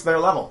monsters twice their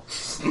level.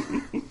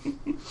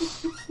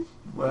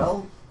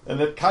 Well,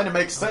 and it kind of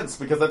makes sense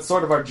because that's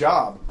sort of our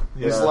job.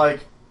 Yeah. It's like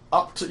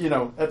up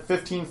to, at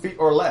 15 feet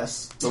or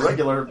less, the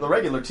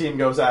regular team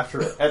goes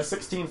after it. At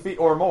 16 feet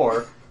or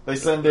more, they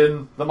send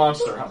in the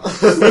monster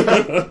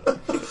hunter.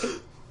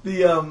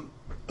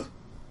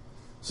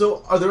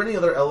 So, are there any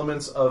other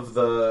elements of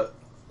the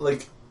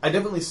I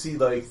definitely see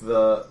I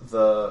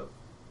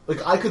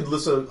could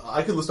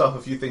list off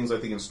a few things I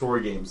think in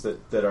story games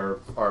that are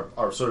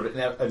sort of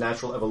a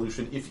natural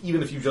evolution.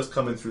 Even if you just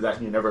come in through that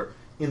and you're never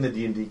in the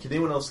D&D, can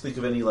anyone else think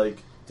of any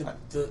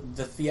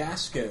the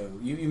Fiasco?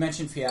 You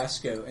mentioned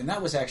Fiasco, and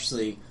that was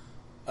actually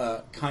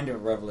kind of a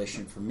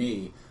revelation for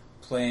me,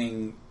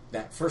 playing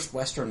that first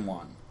Western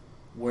one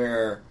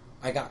where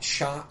I got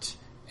shot.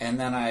 And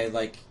then I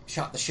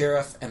shot the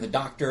sheriff and the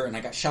doctor, and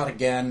I got shot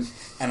again,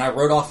 and I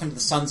rode off into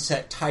the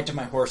sunset, tied to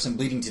my horse and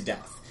bleeding to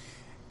death.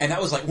 And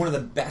that was one of the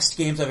best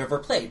games I've ever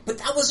played. But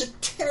that was a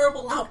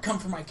terrible outcome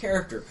for my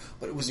character.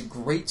 But it was a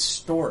great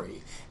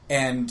story.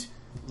 And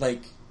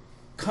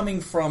coming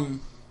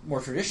from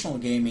more traditional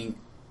gaming,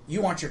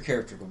 you want your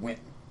character to win.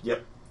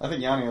 Yep. I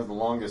think Yanni has the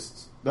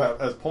longest.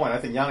 As a point, I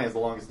think Yanni has the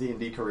longest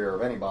D&D career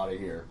of anybody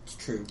here. It's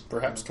true.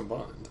 Perhaps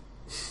combined.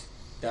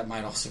 That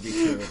might also be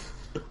true.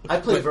 I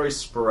played very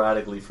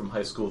sporadically from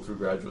high school through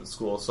graduate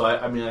school, so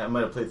I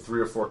might have played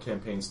 3 or 4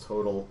 campaigns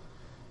total.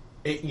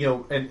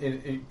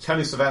 And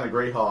counting Savannah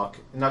Greyhawk,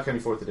 not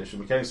counting 4th edition,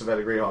 but counting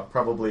Savannah Greyhawk,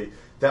 probably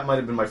that might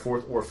have been my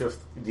 4th or 5th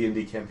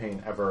D&D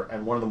campaign ever,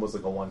 and one of them was a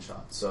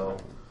one-shot. So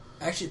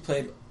I actually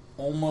played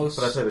almost...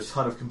 But I played a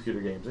ton of computer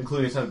games,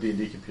 including a ton of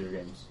D&D computer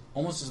games.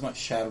 Almost as much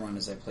Shadowrun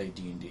as I played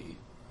D&D.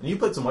 And you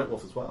played some White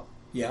Wolf as well.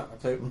 Yeah, I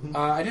played...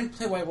 I didn't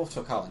play White Wolf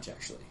till college,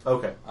 actually.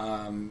 Okay.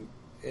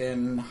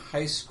 In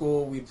high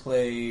school, we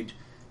played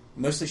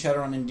mostly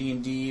Shadowrun and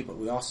D&D, but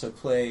we also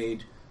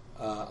played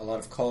a lot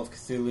of Call of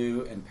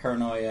Cthulhu and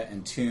Paranoia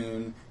and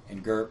Toon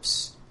and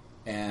GURPS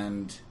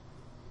and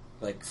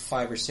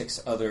 5 or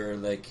 6 other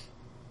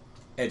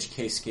edge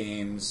case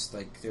games.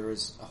 There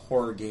was a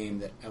horror game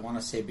that I want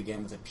to say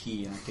began with a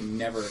P, and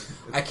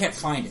I can't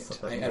find it.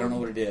 I don't know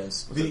what it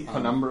is. The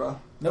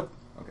Penumbra? Nope.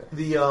 Okay.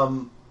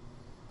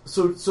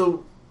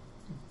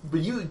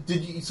 But you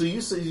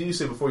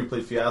say before you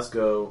played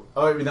Fiasco,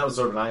 that was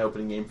sort of an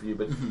eye-opening game for you,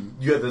 but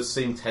you had the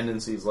same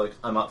tendencies,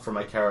 I'm out for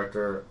my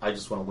character, I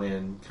just want to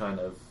win, kind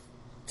of.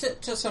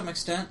 To some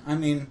extent. I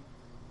mean,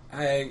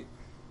 I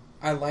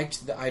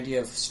liked the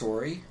idea of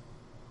story,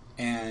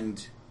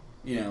 and,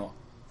 I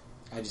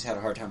just had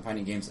a hard time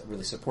finding games that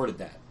really supported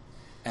that.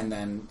 And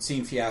then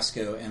seeing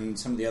Fiasco and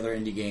some of the other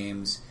indie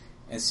games,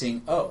 and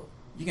seeing,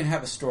 you can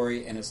have a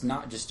story, and it's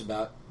not just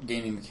about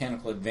gaining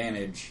mechanical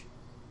advantage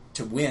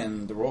to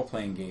win the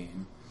role-playing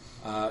game.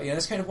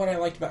 That's kind of what I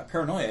liked about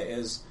Paranoia,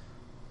 is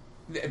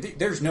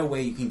there's no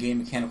way you can gain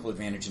mechanical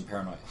advantage in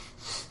Paranoia.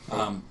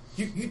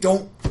 You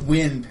don't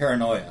win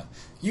Paranoia.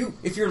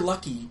 If you're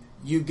lucky,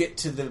 you get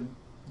to the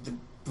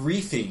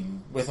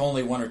briefing with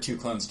only 1 or 2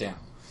 clones down.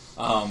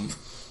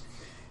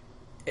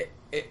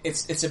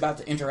 It's about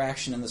the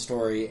interaction in the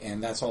story,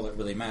 and that's all that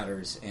really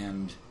matters.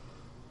 And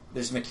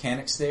there's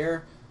mechanics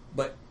there,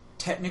 but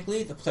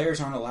technically the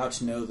players aren't allowed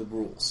to know the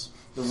rules.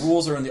 The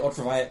rules are in the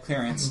ultraviolet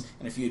clearance,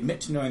 and if you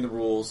admit to knowing the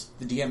rules,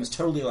 the DM is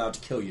totally allowed to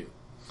kill you,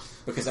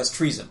 because that's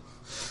treason.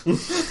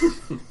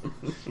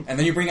 And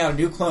then you bring out a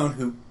new clone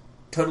who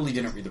totally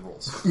didn't read the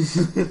rules.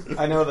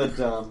 I know that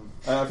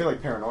I feel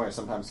like Paranoia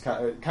sometimes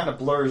kind of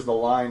blurs the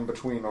line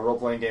between a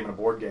role-playing game and a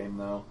board game,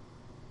 though.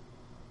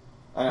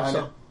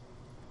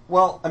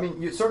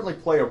 You certainly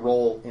play a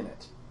role in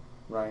it,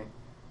 right?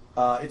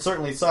 It's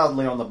certainly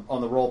solidly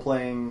on the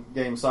role-playing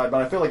game side,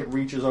 but I feel like it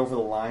reaches over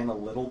the line a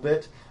little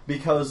bit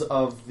because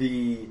of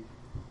the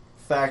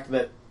fact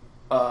that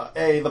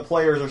the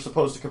players are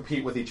supposed to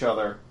compete with each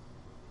other,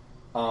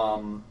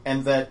 and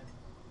that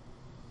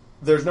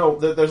there's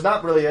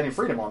not really any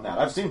freedom on that.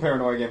 I've seen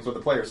Paranoia games where the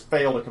players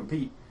fail to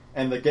compete,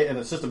 and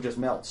the system just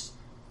melts.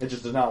 It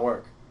just does not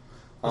work.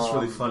 That's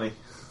really funny.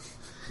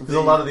 Because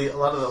a lot of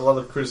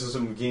the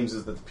criticism of games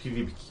is that the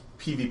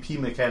PvP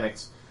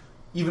mechanics,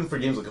 even for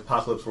games like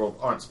Apocalypse World,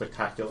 aren't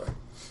spectacular.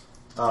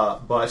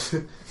 But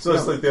so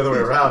it's like the other way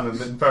around.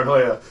 And in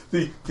Paranoia,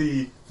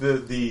 the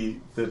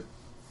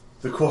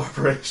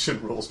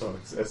cooperation rules don't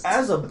exist.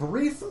 As a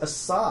brief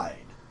aside,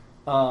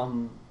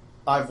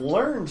 I've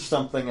learned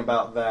something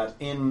about that.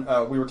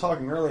 We were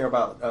talking earlier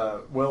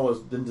about Will has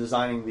been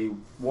designing the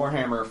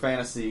Warhammer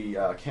Fantasy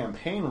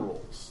campaign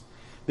rules,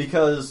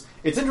 because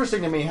it's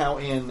interesting to me how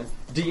in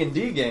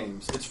D&D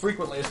games it's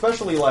frequently,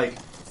 especially like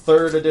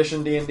 3rd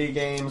edition D&D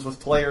games with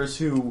players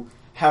who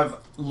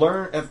have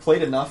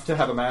played enough to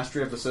have a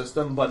mastery of the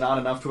system, but not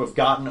enough to have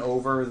gotten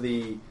over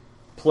the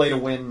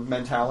play-to-win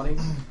mentality,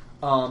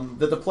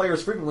 that the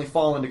players frequently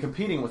fall into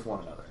competing with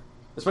one another,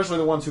 especially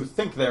the ones who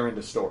think they're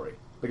into story,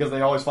 because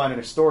they always find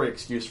a story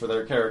excuse for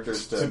their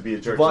characters to be a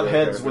jerk butt to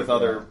their heads character, with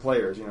other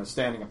players,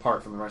 standing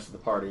apart from the rest of the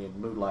party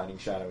and moonlighting,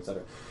 shadow,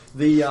 etc.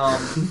 The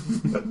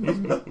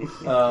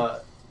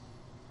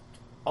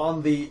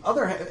on the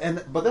other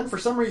hand, but then for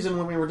some reason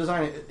when we were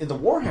designing in the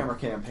Warhammer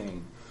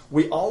campaign,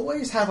 we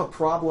always have a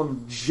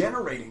problem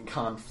generating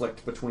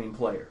conflict between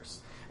players.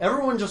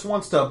 Everyone just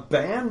wants to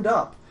band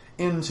up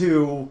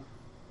into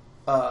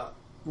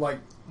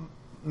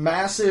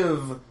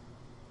massive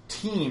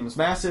teams,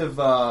 massive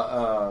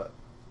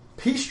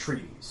peace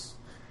treaties,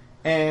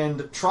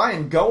 and try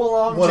and go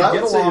along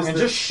get along and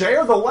just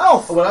share the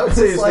wealth. What I would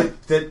say is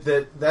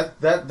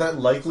that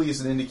likely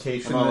is an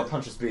indication that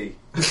punches B.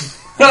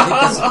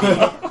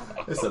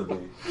 Instead of B.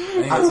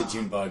 I think it's a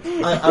June bug.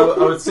 I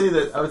would say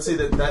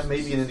that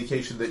may be an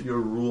indication that your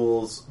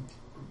rules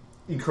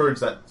encourage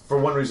that, for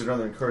one reason or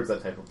another, encourage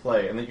that type of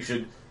play, and that you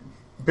should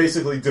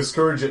basically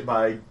discourage it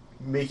by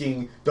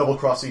making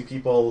double-crossing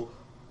people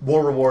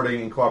more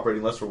rewarding and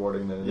cooperating less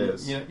rewarding than it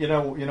is. You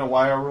know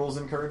why our rules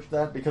encouraged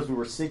that? Because we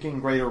were seeking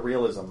greater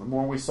realism. The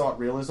more we sought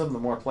realism, the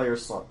more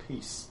players sought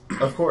peace.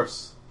 Of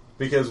course.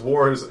 Because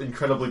war is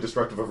incredibly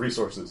destructive of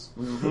resources.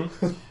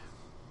 Mm-hmm.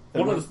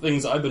 One of the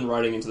things I've been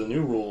writing into the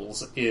new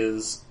rules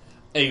is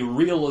a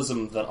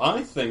realism that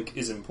I think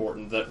is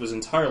important that was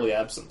entirely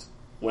absent.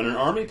 When an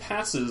army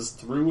passes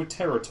through a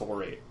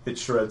territory, it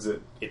shreds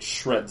it. It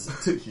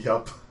shreds it.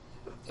 Yup.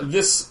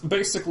 This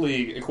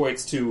basically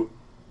equates to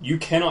you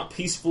cannot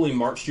peacefully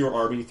march your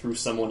army through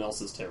someone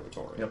else's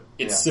territory. Yep.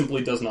 It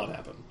simply does not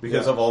happen.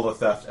 Because of all the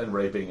theft and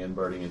raping and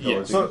burning and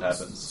pillaging that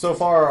happens. So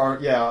far,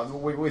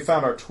 we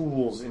found our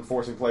tools in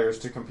forcing players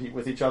to compete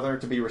with each other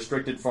to be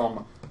restricted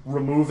from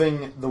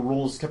removing the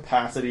rules'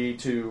 capacity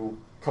to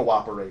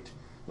cooperate.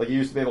 Like, you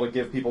used to be able to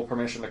give people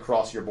permission to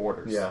cross your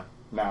borders. Yeah.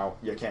 Now,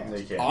 you can't. No,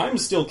 you can't. I'm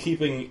still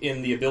keeping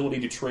in the ability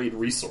to trade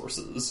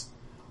resources,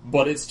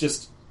 but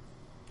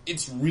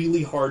it's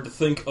really hard to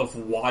think of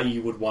why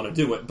you would want to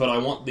do it, but I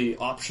want the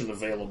option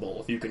available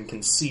if you can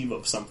conceive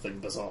of something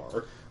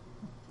bizarre.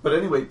 But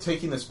anyway,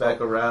 taking this back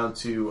around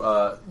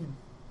to...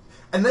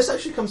 and this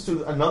actually comes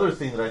to another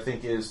thing that I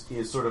think is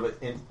sort of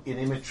an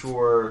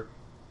immature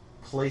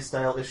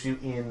playstyle issue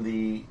in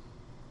the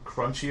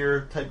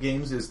crunchier type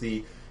games, is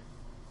the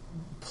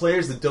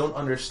players that don't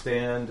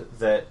understand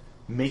that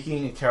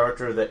making a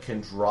character that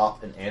can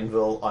drop an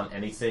anvil on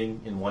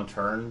anything in one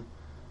turn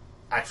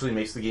actually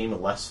makes the game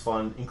less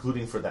fun,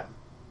 including for them.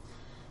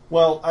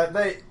 Well,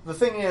 the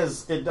thing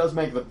is, it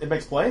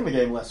makes playing the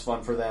game less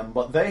fun for them,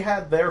 but they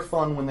had their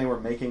fun when they were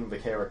making the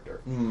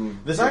character.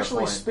 This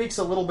actually speaks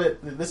a little bit.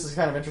 This is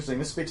kind of interesting.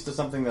 This speaks to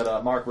something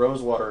that Mark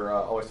Rosewater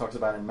always talks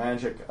about in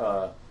Magic.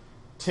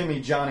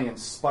 Timmy, Johnny, and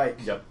Spike.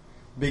 Yep.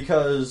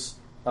 Because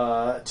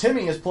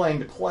Timmy is playing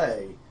to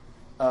play,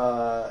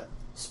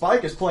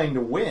 Spike is playing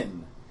to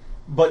win,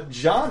 but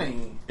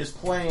Johnny is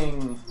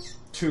playing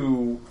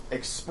to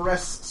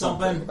express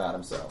something about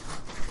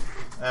himself.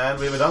 And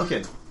we have a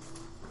Duncan.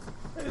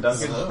 Hey,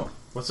 Duncan. Hello.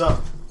 What's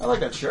up? I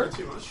like that shirt.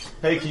 Too much.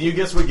 Hey, can you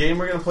guess what game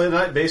we're going to play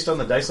tonight based on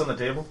the dice on the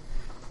table?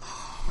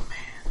 Oh,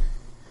 man.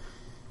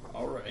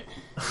 All right.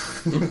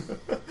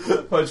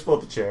 Why don't you pull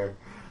up the chair?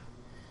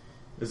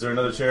 Is there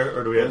another chair,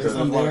 or do we have There's to...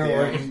 one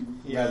there, or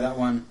Yeah, that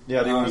one.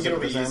 Yeah, do you I want to think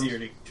it'll sit be with this easier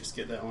to just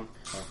get that one.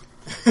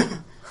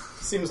 Oh.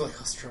 Seems like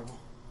less trouble.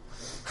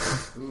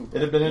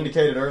 It had been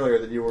indicated earlier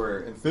that you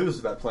were enthused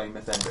about playing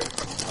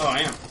Mythender. Oh,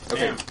 I am.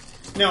 Okay. I am.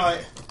 No,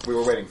 We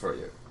were waiting for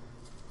you,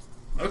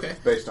 Okay.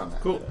 based on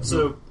that. Cool.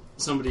 So,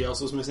 somebody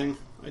else was missing,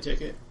 I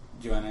take it?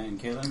 Joanna and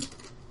Caitlin?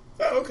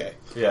 Oh, okay.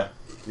 Yeah,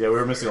 we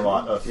were missing a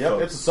lot of Yep,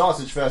 folks. it's a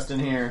sausage fest in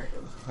here.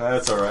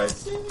 That's alright.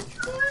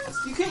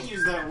 You can't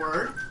use that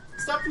word.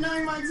 Stop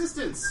denying my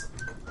existence.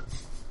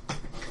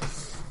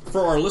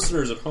 For our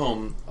listeners at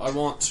home, I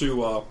want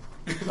to...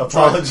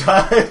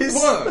 Apologize.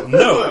 Whoa.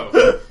 No!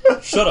 Whoa.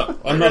 Shut up.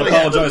 I'm not Really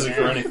apologizing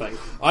happened, for man. anything.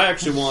 I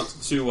actually want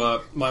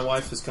to... my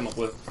wife has come up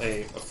with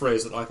a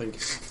phrase that I think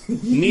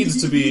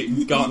needs to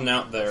be gotten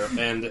out there,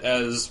 and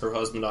as her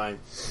husband, I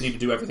need to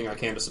do everything I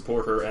can to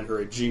support her and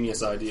her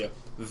genius idea,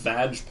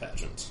 Vag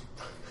Pageant,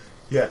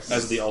 Yes.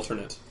 as the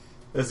alternate.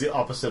 That's the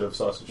opposite of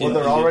sausage. Was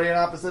there already an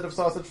opposite of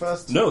Sausage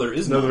Fest? No, there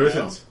is No, no. there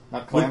isn't.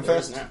 Not Clam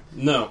Fest?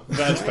 No,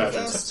 Vag Clam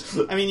Patches. Fest?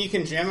 I mean, you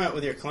can jam out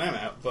with your clam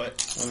out,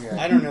 but Okay.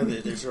 I don't know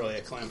that there's really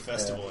a clam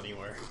festival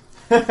anywhere.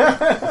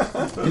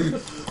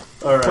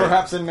 All right.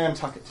 Perhaps in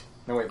Nantucket.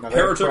 No, wait, no,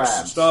 they're Heretics,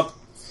 crabs.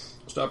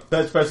 stop.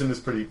 Veg Present is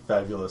pretty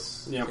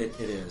fabulous. Yeah. It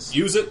is.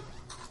 Use it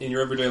in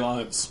your everyday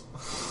lives.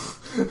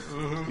 You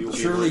will be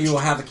Surely enriched. you will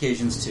have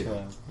occasions too.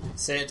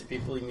 Say it to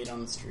people you meet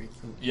on the street.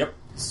 Yep.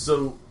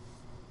 So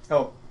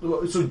Oh,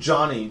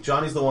 Johnny's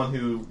the one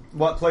who.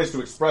 what place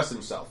to express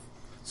himself?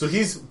 So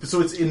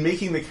it's in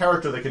making the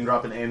character that can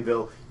drop an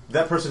anvil.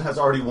 That person has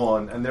already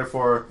won, and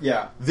therefore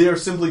Yeah. they're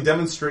simply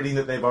demonstrating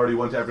that they've already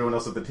won to everyone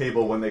else at the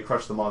table when they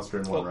crush the monster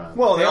in one round.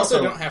 Well, They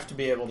also don't have to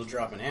be able to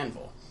drop an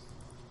anvil.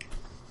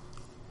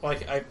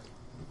 Like,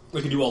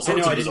 We can do all I sorts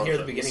know of I didn't bizarre hear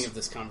the things. beginning of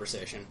this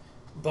conversation,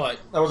 but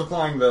I was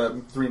applying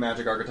the 3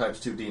 magic archetypes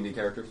to D&D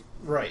characters.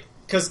 right,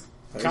 because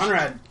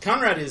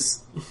Conrad is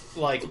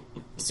like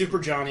Super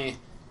Johnny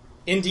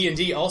in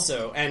D&D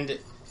also, and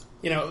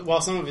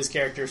while some of his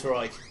characters were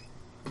like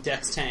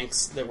Dex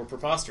tanks that were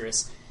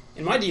preposterous,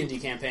 in my D&D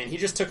campaign he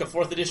just took a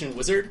 4th edition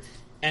wizard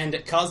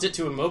and caused it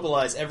to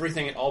immobilize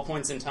everything at all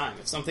points in time.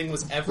 If something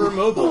was ever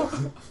mobile,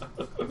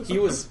 he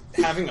was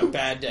having a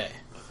bad day.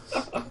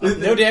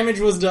 No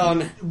damage was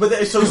done. But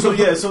so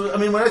I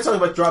mean, when I talk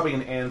about dropping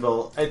an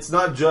anvil, it's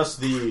not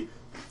just the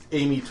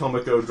Amy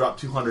Tomiko drop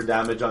 200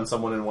 damage on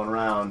someone in one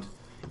round.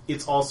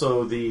 It's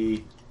also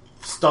the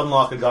stun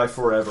lock a guy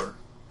forever.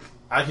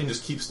 I can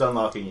just keep stun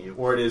locking you,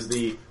 or it is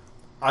the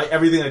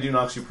everything I do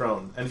knocks you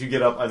prone, and if you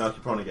get up, I knock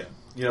you prone again.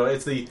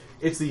 It's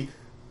the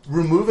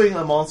removing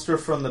a monster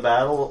from the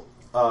battle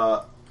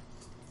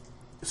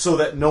so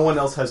that no one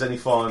else has any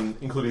fun,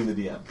 including the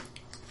DM.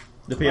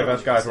 The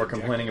PFS guys were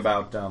complaining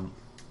about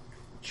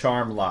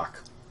Charm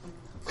Lock.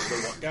 The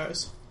what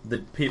guys? The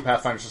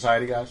Pathfinder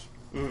Society guys,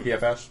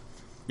 PFS.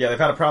 Yeah, they've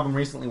had a problem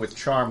recently with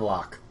Charm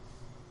Lock,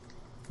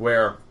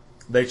 where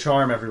they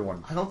charm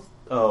everyone, I don't.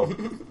 Oh,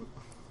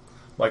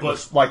 like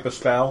But- the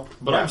spell.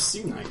 But Yeah. I've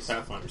seen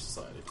Pathfinder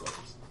Society players.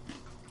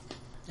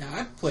 Yeah,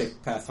 I play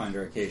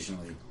Pathfinder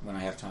occasionally when I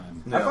have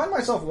time. I find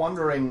myself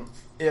wondering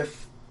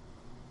if.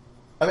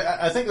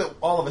 I think that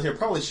all of us here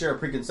probably share a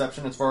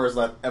preconception as far as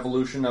that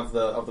evolution of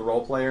the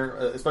role player,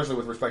 especially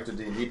with respect to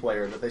D&D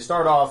player, that they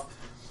start off,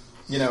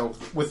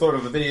 with sort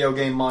of a video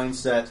game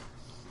mindset,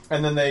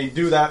 and then they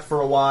do that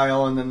for a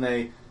while, and then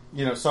they,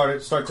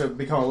 start to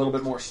become a little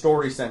bit more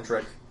story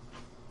centric,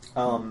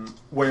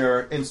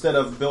 where instead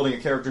of building a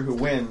character who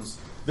wins,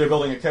 they're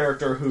building a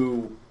character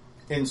who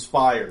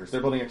inspires.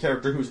 They're building a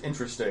character who's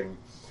interesting,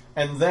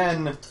 and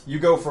then you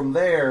go from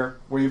there,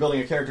 where you're building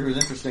a character who's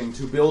interesting,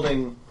 to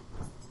building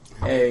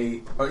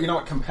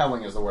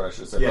compelling is the word I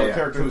should say. Yeah, a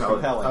character who's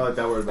compelling. I like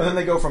that word And better. then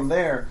they go from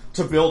there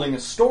to building a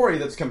story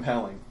that's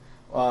compelling.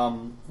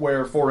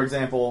 Where, for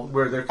example,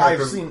 where their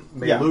character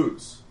may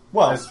lose.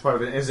 Well, as part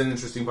of it is an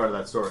interesting part of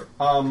that story.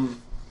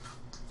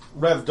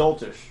 Rev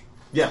Doltish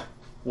Yeah,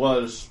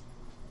 was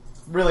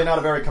really not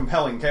a very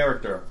compelling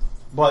character,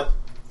 but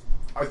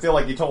I feel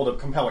like he told a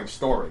compelling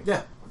story.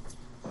 yeah.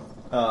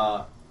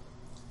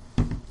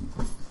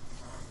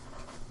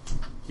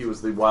 He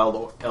was the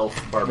wild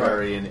elf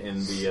barbarian in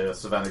the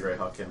Savannah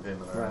Greyhawk campaign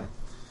that I ran.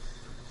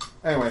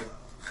 Anyway,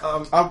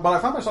 but I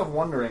found myself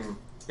wondering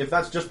if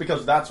that's just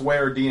because that's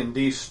where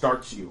D&D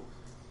starts you.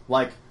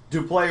 Like,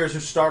 do players who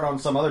start on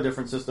some other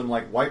different system,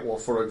 like White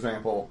Wolf, for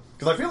example?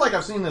 Because I feel like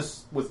I've seen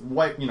this with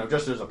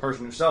just as a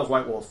person who sells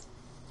White Wolf.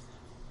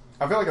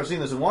 I feel like I've seen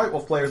this in White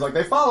Wolf players. Like,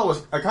 they follow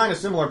a kind of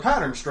similar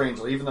pattern,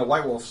 strangely, even though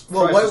White Wolf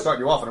tries to start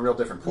you off in a real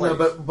different place.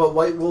 No, but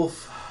White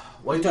Wolf,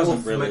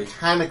 doesn't really.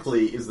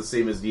 mechanically is the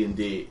same as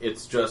D&D.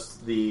 It's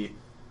just White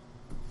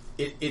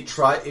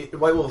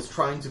Wolf is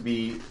trying to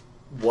be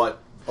what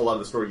a lot of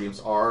the story games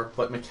are,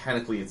 but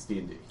mechanically it's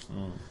D&D.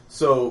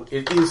 So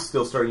it is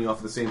still starting you off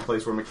at the same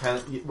place where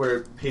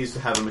it pays to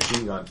have a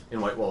machine gun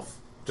in White Wolf,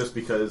 just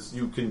because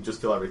you can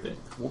just kill everything.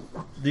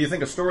 Do you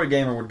think a story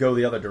gamer would go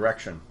the other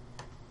direction?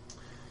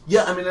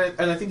 Yeah, I mean,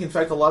 I think in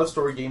fact a lot of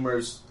story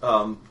gamers,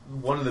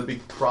 one of the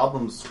big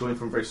problems going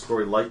from very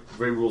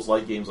rules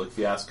light games like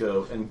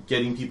Fiasco and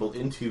getting people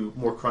into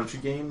more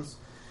crunchy games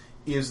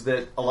is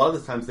that a lot of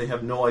the times they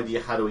have no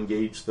idea how to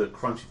engage the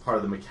crunchy part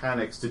of the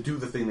mechanics to do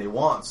the thing they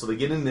want. So they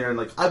get in there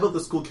and I built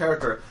this cool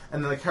character,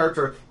 and then the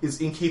character is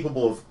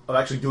incapable of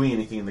actually doing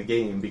anything in the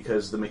game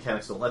because the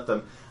mechanics don't let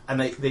them, and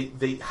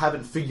they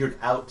haven't figured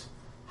out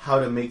how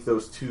to make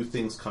those two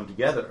things come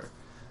together.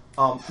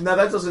 Now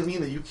that doesn't mean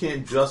that you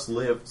can't just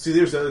live. See,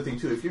 there's the other thing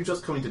too. If you're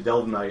just coming to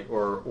Delve Night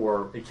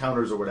or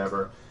Encounters or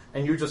whatever,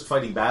 and you're just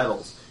fighting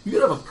battles, you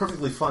could have a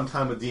perfectly fun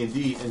time with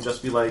D&D and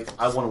just be like,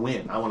 I want to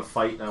win, I want to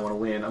fight, and I want to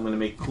win. I'm going to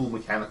make cool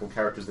mechanical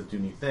characters that do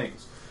neat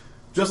things.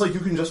 Just like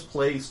you can just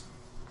play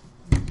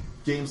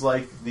games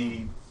like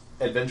the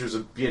Adventures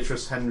of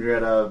Beatrice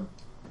Henrietta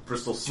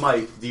Bristol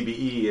Smythe,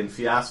 DBE, and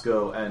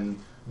Fiasco, and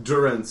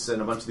Durance,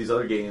 and a bunch of these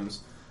other games,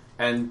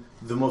 and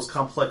the most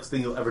complex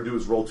thing you'll ever do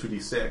is roll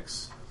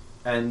 2d6.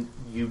 And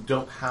you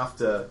don't have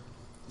to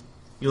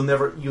you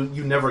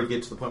never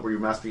get to the point where you're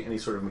mastering any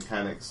sort of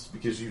mechanics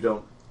because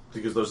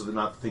those are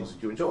not the things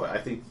that you enjoy. I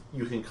think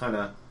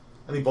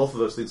both of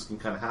those things can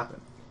kind of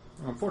happen.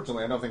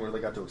 Unfortunately, I don't think we really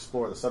got to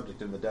explore the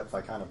subject in the depth I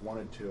kind of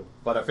wanted to.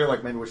 But I feel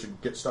like maybe we should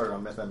get started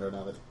on Mythender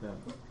now that... Yeah.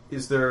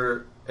 Is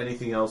there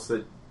anything else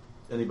that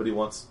anybody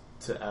wants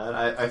to add?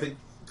 I think...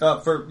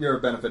 for your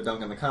benefit,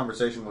 Duncan, the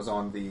conversation was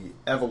on the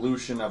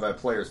evolution of a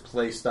player's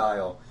play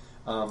style.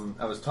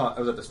 I was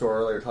at the store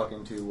earlier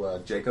talking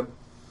to Jacob,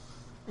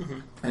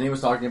 and he was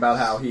talking about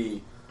how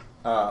he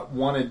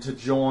wanted to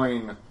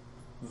join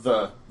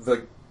the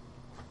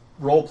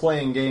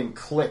role-playing game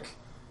clique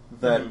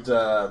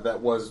that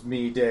was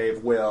me,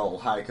 Dave, Will,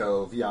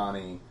 Heiko,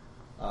 Vianney,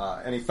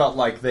 and he felt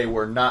like they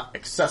were not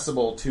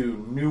accessible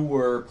to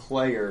newer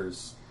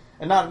players,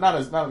 and not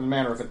in a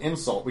manner of an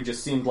insult. We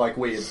just seemed like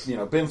we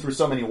had been through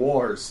so many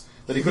wars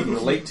that he couldn't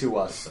relate to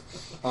us.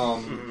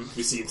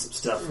 We've seen some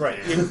stuff,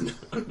 Right.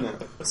 man.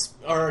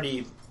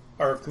 Already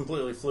are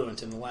completely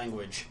fluent in the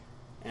language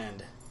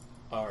and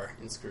are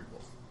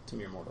inscrutable to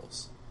mere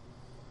mortals.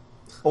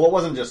 Well, it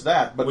wasn't just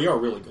that, but we are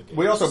really good gamers.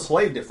 we also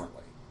play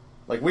differently.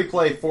 Like, we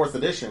play 4th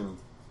edition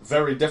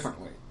very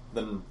differently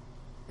than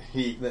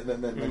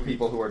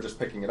people who are just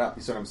picking it up.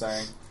 You see what I'm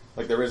saying?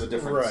 Like, there is a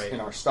difference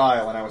in our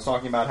style, and I was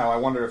talking about how I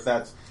wonder if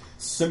that's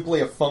simply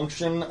a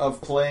function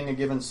of playing a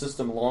given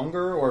system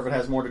longer, or if it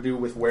has more to do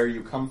with where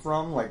you come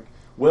from. Like,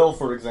 Will,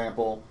 for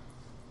example,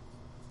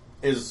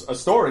 is a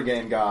story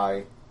game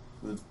guy.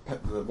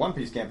 The One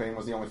Piece campaign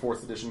was the only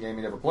 4th edition game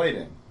he'd ever played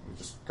in. He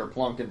just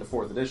kerplunked into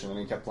 4th edition, and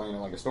he kept playing it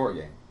like a story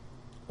game.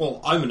 Well,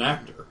 I'm an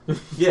actor.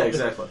 Yeah,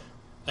 exactly.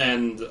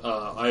 And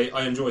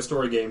I enjoy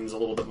story games a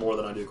little bit more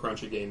than I do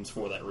crunchy games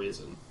for that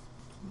reason.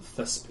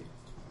 Thespian,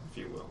 if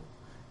you will.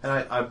 And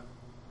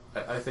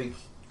I think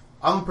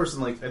I'm a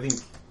person like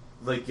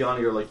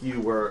Yanni or like you,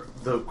 where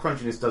the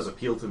crunchiness does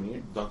appeal to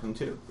me. Duncan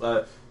too.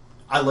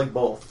 I like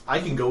both. I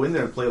can go in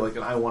there and play like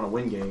an I want to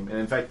win game, and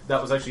in fact,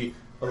 that was actually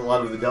a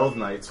lot of the Delve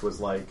nights was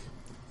like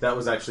that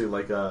was actually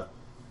like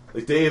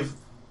Dave,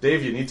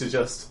 you need to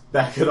just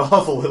back it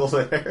off a little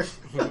there.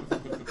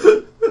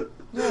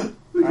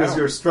 Because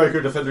your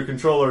striker defender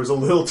controller is a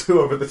little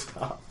too over the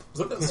top.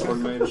 Was that sword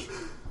mage?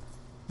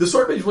 The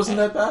sword mage wasn't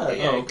that bad.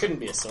 Yeah, it couldn't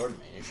be a sword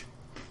mage.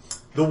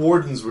 The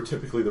wardens were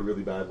typically the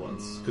really bad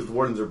ones because the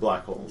wardens are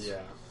black holes.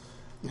 Yeah.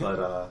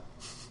 But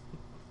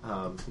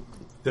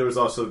there was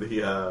also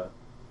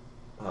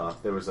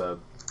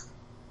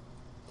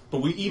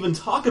But we even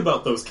talk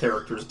about those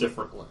characters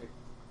differently.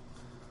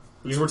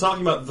 Because we're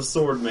talking about the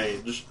sword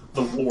mage,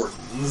 the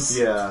wardens.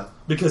 Yeah.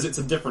 Because it's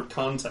a different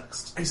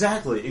context.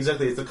 Exactly. It's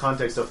the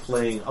context of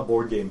playing a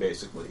board game,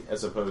 basically,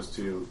 as opposed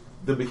to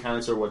the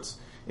mechanics are what's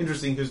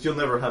interesting, because you'll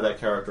never have that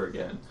character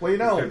again. Well, the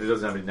character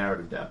doesn't have any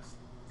narrative depth.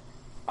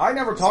 I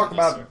never talked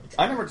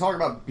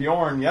about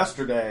Bjorn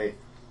yesterday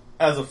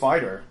as a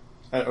fighter.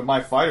 My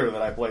fighter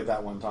that I played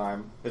that one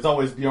time. It's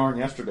always Bjorn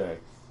yesterday.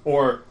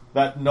 Or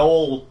that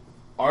Noel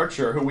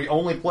Archer, who we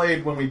only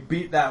played when we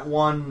beat that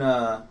one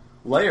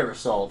layer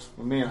assault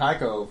with me and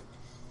Heiko.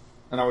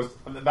 And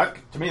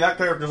to me, that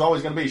character's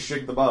always going to be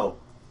Shig the Bow.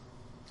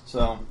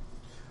 So,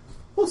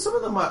 well, some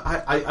of them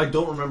I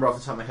don't remember off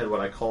the top of my head what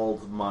I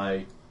called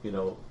my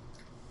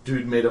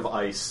dude made of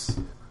ice,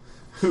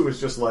 who was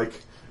just like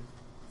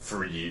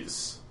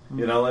freeze,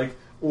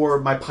 or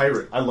my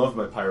pirate. I loved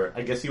my pirate.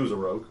 I guess he was a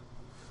rogue.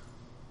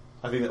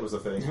 I think that was the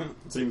thing.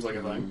 It seems like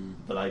a thing.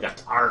 But I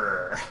got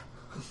I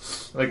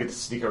get to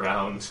sneak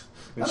around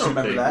and I don't shoot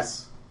remember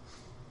things.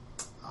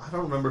 I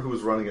don't remember who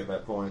was running at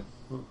that point.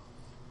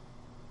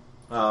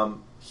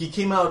 He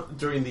came out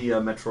during the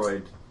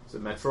Metroid. Is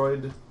it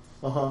Metroid?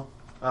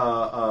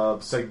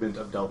 Segment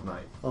of Delve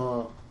Night.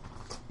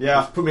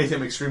 Yeah. Which made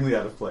him extremely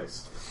out of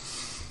place.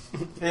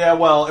 Yeah,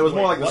 well, it was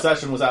more like the what?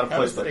 session was out of How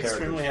place was for that the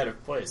characters. extremely out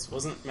of place?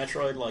 Wasn't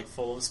Metroid like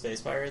full of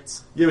space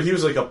pirates? Yeah, but he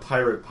was like a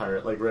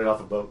pirate, like right off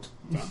a boat.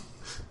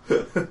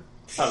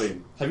 I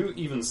mean, Have you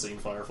even seen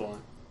Firefly?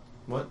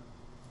 what?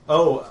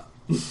 Oh,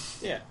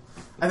 Yeah.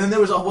 and then there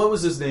was what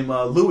was his name?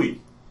 Louis.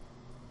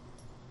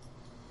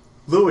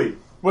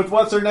 With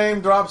what's her name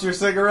drops your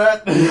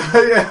cigarette?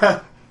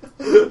 Yeah.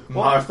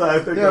 Martha, I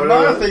think. Yeah, or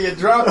whatever. Martha, you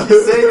dropped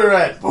your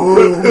cigarette.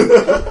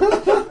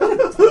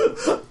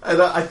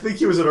 And I think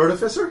he was an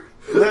artificer.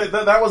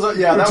 That was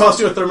He that tossed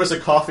you a thermos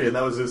of coffee, and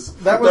that was his.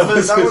 That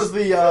was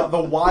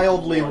the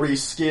wildly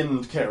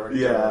reskinned character.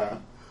 Yeah.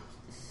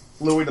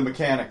 Louis the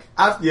Mechanic.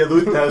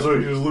 Louis. That was what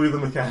he was. Louis the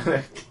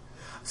Mechanic.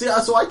 See,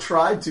 so I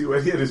tried to.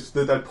 And he had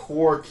that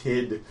poor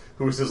kid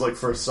who was his like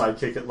first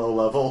sidekick at low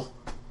level,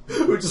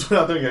 who just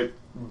went out there and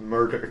got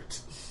murdered.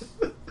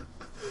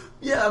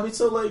 Yeah, I mean,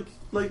 so like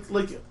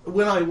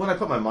when I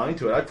put my mind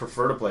to it, I'd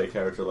prefer to play a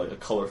character like a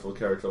colorful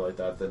character like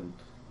that than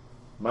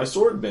my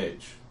sword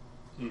mage.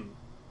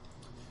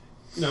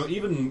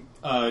 Even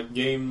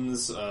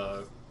games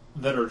that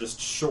are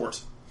just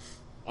short,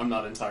 I'm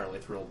not entirely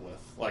thrilled with.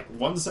 Like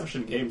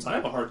one-session games, I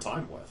have a hard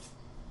time with.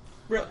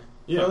 Really?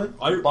 Yeah,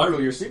 Really?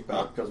 Buckle your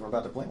seatbelt because we're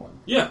about to play one.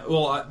 Yeah,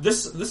 well,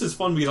 this is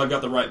fun because I've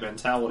got the right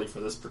mentality for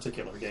this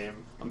particular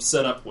game. I'm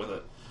set up with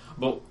it,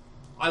 but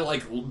I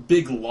like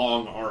big,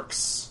 long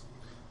arcs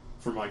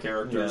for my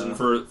characters and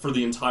for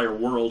the entire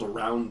world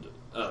around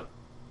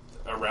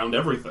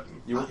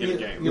everything in a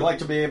game. You like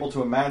to be able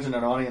to imagine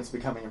an audience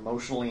becoming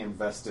emotionally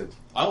invested.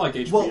 I like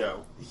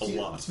HBO a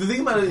lot. The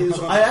thing about it is,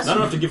 I asked. I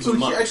don't have to give them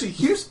money. Actually,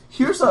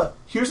 here's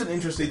an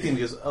interesting thing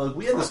because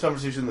we had this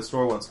conversation in the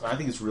store once, and I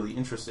think it's really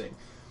interesting.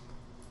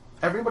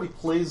 Everybody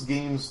plays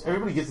games.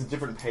 Everybody gets a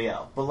different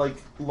payout, but like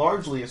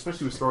largely,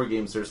 especially with story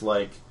games, there's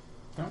like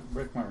Don't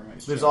break my remote.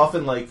 there's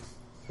often like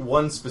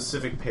one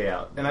specific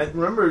payout. And I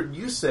remember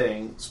you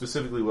saying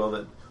specifically, Will,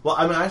 that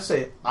I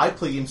say I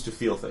play games to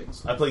feel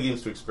things. I play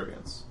games to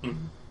experience.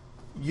 Mm-hmm.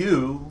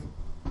 You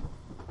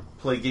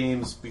play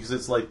games because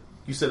it's like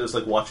you said, it's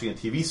like watching a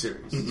TV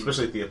series,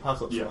 especially like the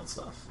Apocalypse World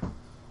stuff.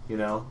 You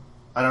know,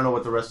 I don't know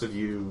what the rest of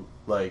you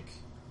like.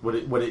 What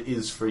it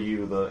is for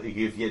you?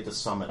 If you had to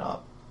sum it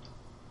up.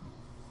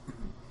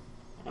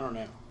 I don't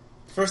know.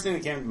 The first thing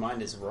that came to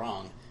mind is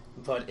wrong,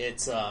 but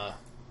it's to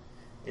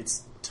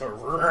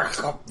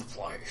wreck up the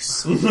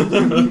place.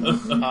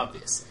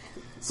 Obviously.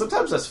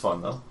 Sometimes that's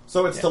fun though.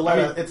 So it's to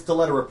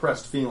let a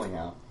repressed feeling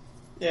out.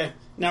 Yeah,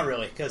 not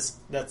really, because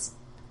that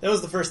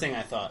was the first thing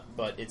I thought,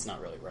 but it's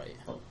not really right.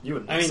 You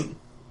would. I mean,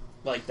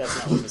 like that's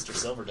not what Mr.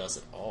 Silver does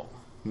at all.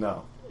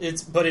 No.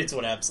 It's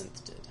what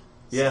Absinthe did.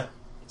 Yeah.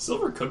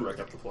 Silver could wreck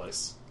up the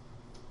place.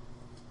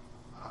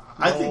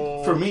 I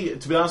think for me,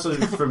 to be honest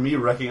with you, for me,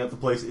 wrecking up the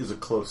place is a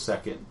close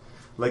second.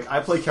 Like I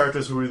play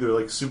characters who are either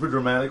like super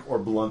dramatic or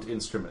blunt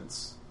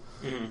instruments.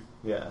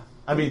 Mm-hmm. Yeah,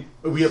 I mean,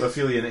 we have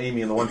Ophelia and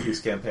Amy in the One Piece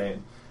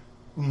campaign.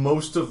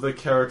 Most of the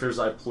characters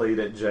I played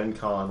at Gen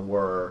Con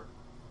were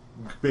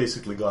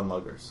basically gun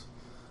luggers.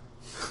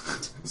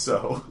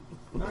 So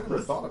I never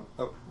thought of.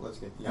 Oh, let's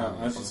get.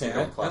 I was going to say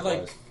I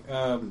like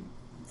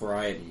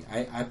variety.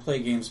 I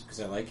play games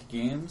because I like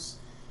games,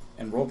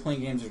 and role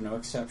playing games are no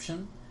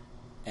exception.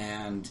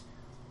 And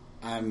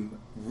I'm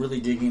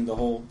really digging the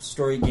whole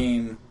story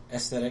game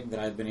aesthetic that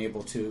I've been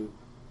able to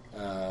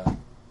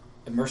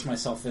immerse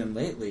myself in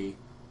lately,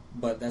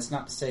 but that's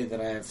not to say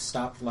that I have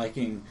stopped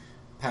liking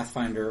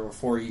Pathfinder or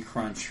 4E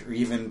Crunch or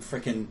even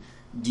frickin'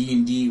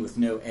 D&D with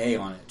no A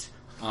on it.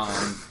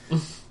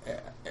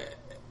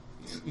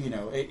 You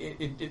know,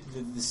 the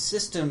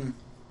system,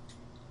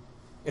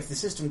 if the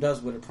system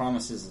does what it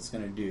promises it's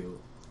going to do,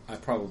 I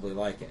probably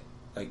like it.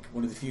 Like,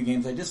 one of the few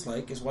games I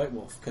dislike is White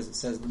Wolf, because it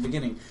says at the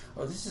beginning,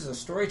 oh, this is a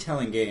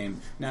storytelling game.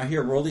 Now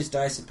here, roll these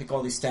dice and pick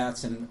all these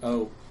stats, and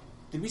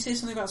did we say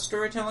something about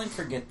storytelling?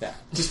 Forget that.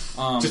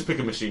 Just pick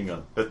a machine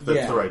gun. That's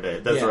the right day.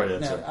 That's the right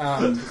answer.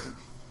 Wolves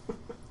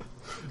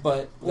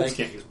But, like,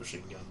 can't use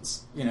machine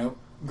guns. you know,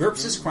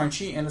 GURPS is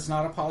crunchy, and it's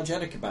not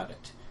apologetic about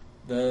it.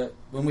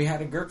 When we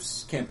had a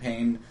GURPS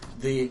campaign,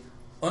 the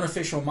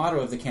unofficial motto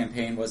of the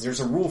campaign was, there's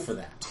a rule for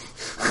that.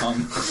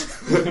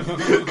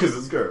 Because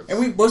it's GURPS. And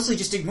we mostly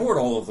just ignored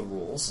all of the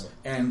rules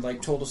and,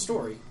 like, told a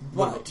story.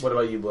 But What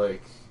about you,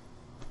 Blake?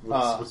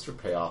 What's your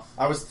payoff?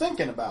 I was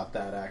thinking about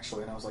that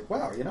actually, and I was like,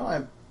 wow, you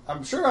know,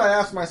 I'm sure I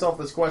asked myself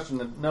this question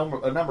a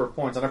number of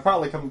points, and I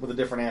probably come up with a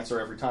different answer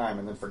every time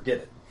and then forget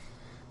it.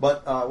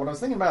 But what I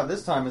was thinking about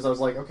this time is I was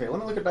like, okay, let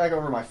me look back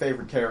over my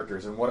favorite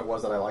characters and what it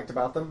was that I liked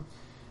about them.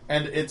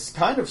 And it's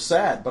kind of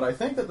sad, but I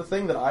think that the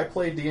thing that I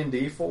play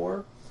D&D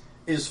for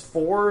is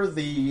for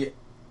the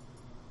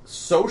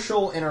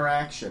social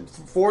interaction,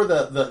 for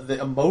the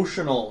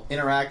emotional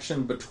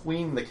interaction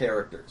between the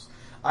characters.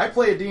 I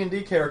play a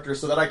D&D character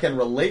so that I can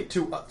relate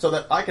to, so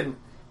that I can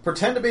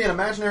pretend to be an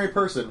imaginary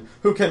person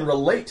who can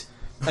relate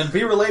and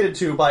be related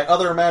to by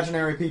other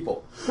imaginary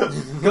people.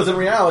 Because in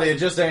reality, it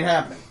just ain't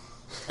happening.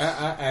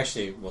 I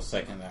actually will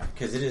second that,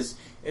 because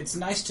it's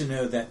nice to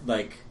know that,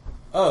 like,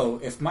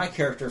 oh, if my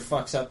character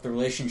fucks up the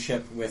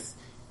relationship with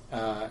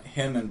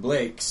him and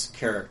Blake's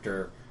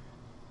character,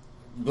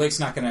 Blake's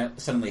not going to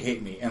suddenly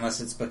hate me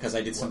unless it's because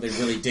I did something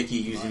really dicky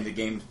using the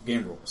game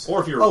rules.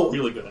 Or if you're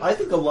really good at it. I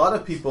think a lot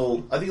of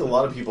people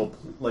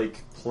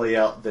like play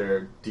out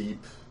their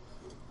deep.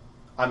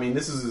 I mean,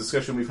 this is a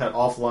discussion we've had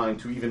offline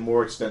to even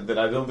more extent that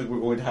I don't think we're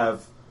going to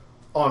have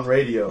on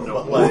radio. No.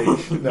 But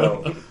like,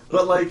 no,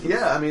 but like,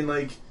 yeah. I mean,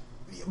 like,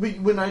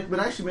 when I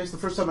actually mentioned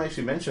the first time I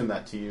actually mentioned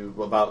that to you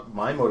about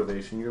my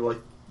motivation, you're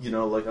like, you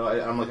know, like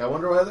I'm like, I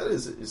wonder why that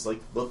is. It's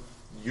like, look,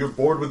 you're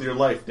bored with your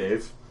life,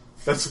 Dave.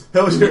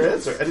 That was your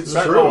answer, and it's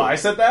true. Oh, I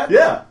said that?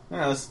 Yeah.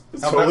 That's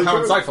It's how totally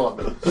true. insightful I've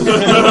been.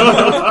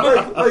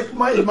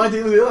 like my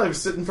daily life, I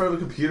sit in front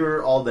of a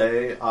computer all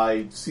day.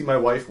 I see my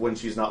wife when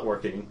she's not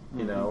working.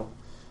 You know,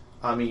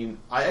 I mean,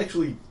 I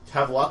actually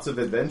have lots of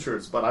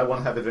adventures, but I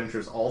want to have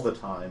adventures all the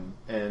time.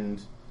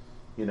 And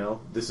you know,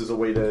 this is a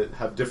way to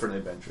have different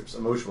adventures,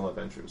 emotional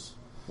adventures.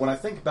 When I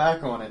think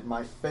back on it,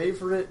 my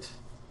favorite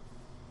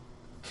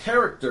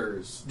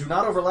characters do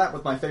not overlap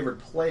with my favorite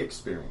play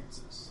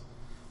experiences.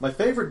 My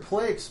favorite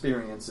play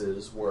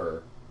experiences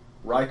were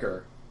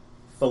Riker,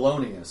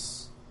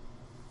 Thelonious,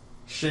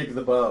 Shig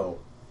the Bow.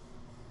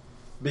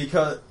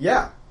 Because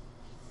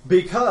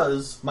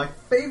my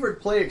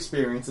favorite play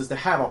experience is to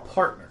have a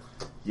partner.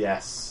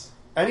 Yes.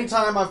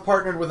 Anytime I've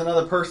partnered with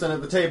another person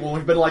at the table and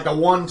we've been like a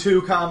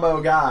 1-2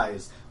 combo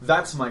guys,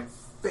 that's my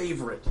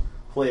favorite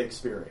play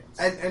experience.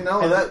 And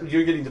not only that,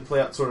 you're getting to play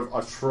out sort of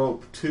a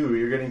trope too.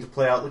 You're getting to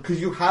play out because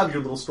you have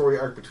your little story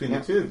arc between the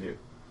two of you.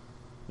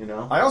 You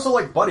know. I also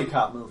like buddy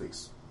cop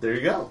movies. There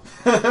you go.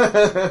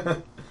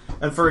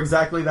 And for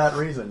exactly that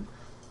reason.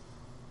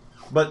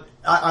 But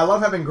I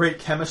love having great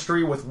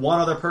chemistry with one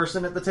other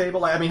person at the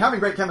table. I mean,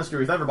 having great chemistry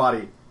with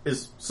everybody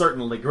is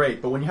certainly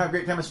great, but when you have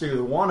great chemistry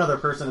with one other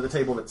person at the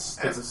table, it's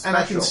a special. And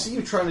I can see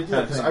you trying to do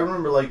that, because I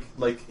remember,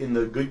 like in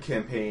the Good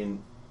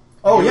campaign...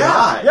 Oh,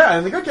 yeah,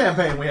 in the Good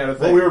campaign we had a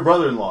thing. Well, we were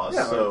brother-in-laws,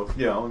 Yeah, so,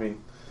 you know, I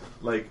mean,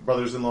 like,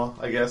 brothers-in-law,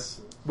 I guess.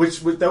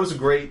 Which that was a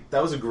great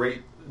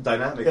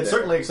dynamic. It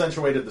certainly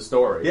accentuated the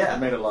story. Yeah. It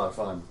made it a lot of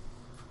fun.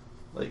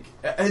 Like,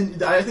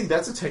 and I think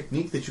that's a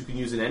technique that you can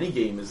use in any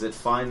game, is that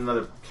find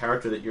another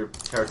character that your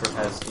character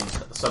has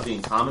something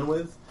in common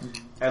with,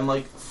 and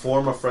like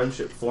form a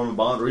friendship, form a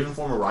bond, or even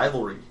form a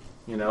rivalry.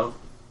 You know,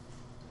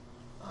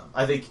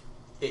 I think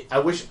I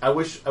wish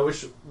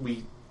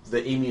the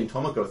Amy and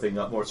Tomoko thing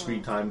got more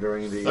screen time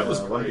during the That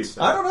was One great. Piece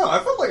thing. I don't know. I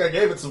felt like I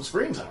gave it some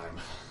screen time.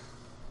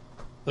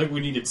 I think we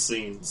needed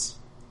scenes.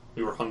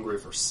 We were hungry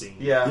for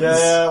scenes. Yeah.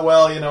 Yeah,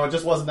 well, you know, it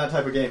just wasn't that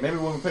type of game. Maybe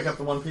when we pick up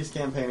the One Piece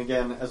campaign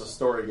again as a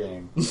story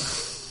game. I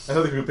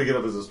don't think we can pick it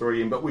up as a story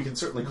game, but we can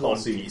certainly call One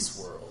scenes. Piece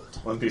World.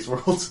 One Piece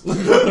World.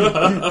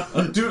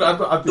 Dude,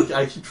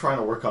 I keep trying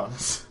to work on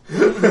this.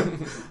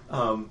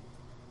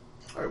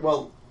 Alright,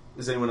 well,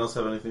 does anyone else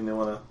have anything they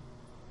want to...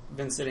 I've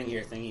been sitting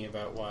here thinking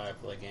about why I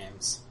play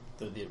games,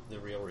 the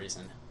real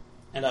reason.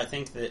 And I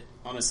think that,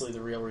 honestly,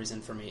 the real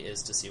reason for me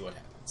is to see what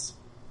happens.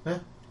 Yeah.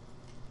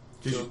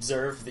 To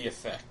observe the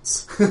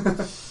effects.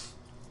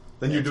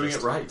 Then you're doing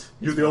it right.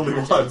 You're the only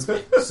one.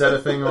 Set a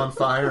thing on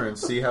fire and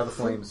see how the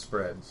flame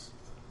spreads.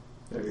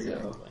 There you go.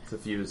 Exactly. To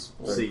fuse.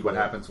 Very See what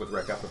cool. happens with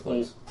Wreck Up the Well,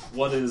 Place.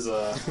 what is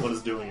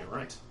doing it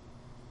right?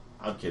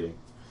 I'm kidding.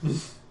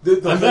 And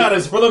that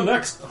is for the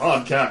next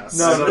podcast.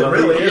 No, It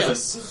really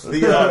Yes.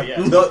 The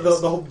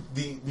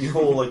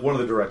whole like one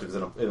of the directives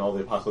in all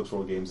the Apocalypse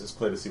World games is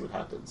play to see what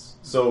happens.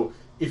 So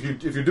if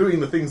you're doing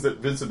the things that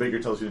Vincent Baker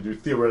tells you to do,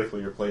 theoretically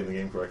you're playing the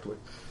game correctly.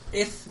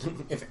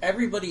 If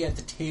everybody at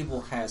the table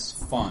has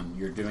fun,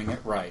 you're doing it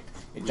right.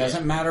 It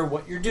doesn't matter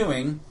what you're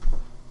doing.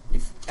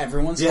 If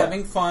everyone's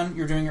having fun,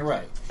 you're doing it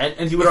right.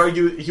 And he would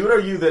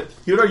argue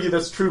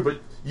that's true, but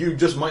you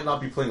just might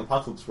not be playing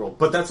Apocalypse World.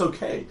 But that's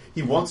okay.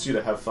 He wants you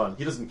to have fun.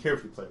 He doesn't care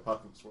if you play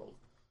Apocalypse World.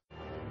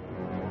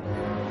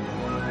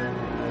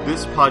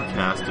 This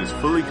podcast is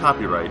fully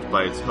copyrighted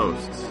by its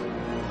hosts.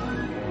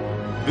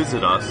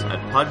 Visit us at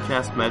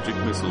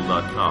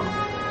podcastmagicmissile.com.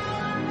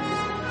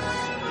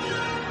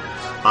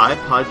 I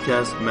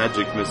Podcast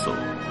Magic Missile,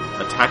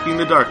 attacking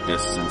the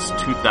darkness since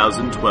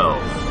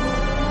 2012.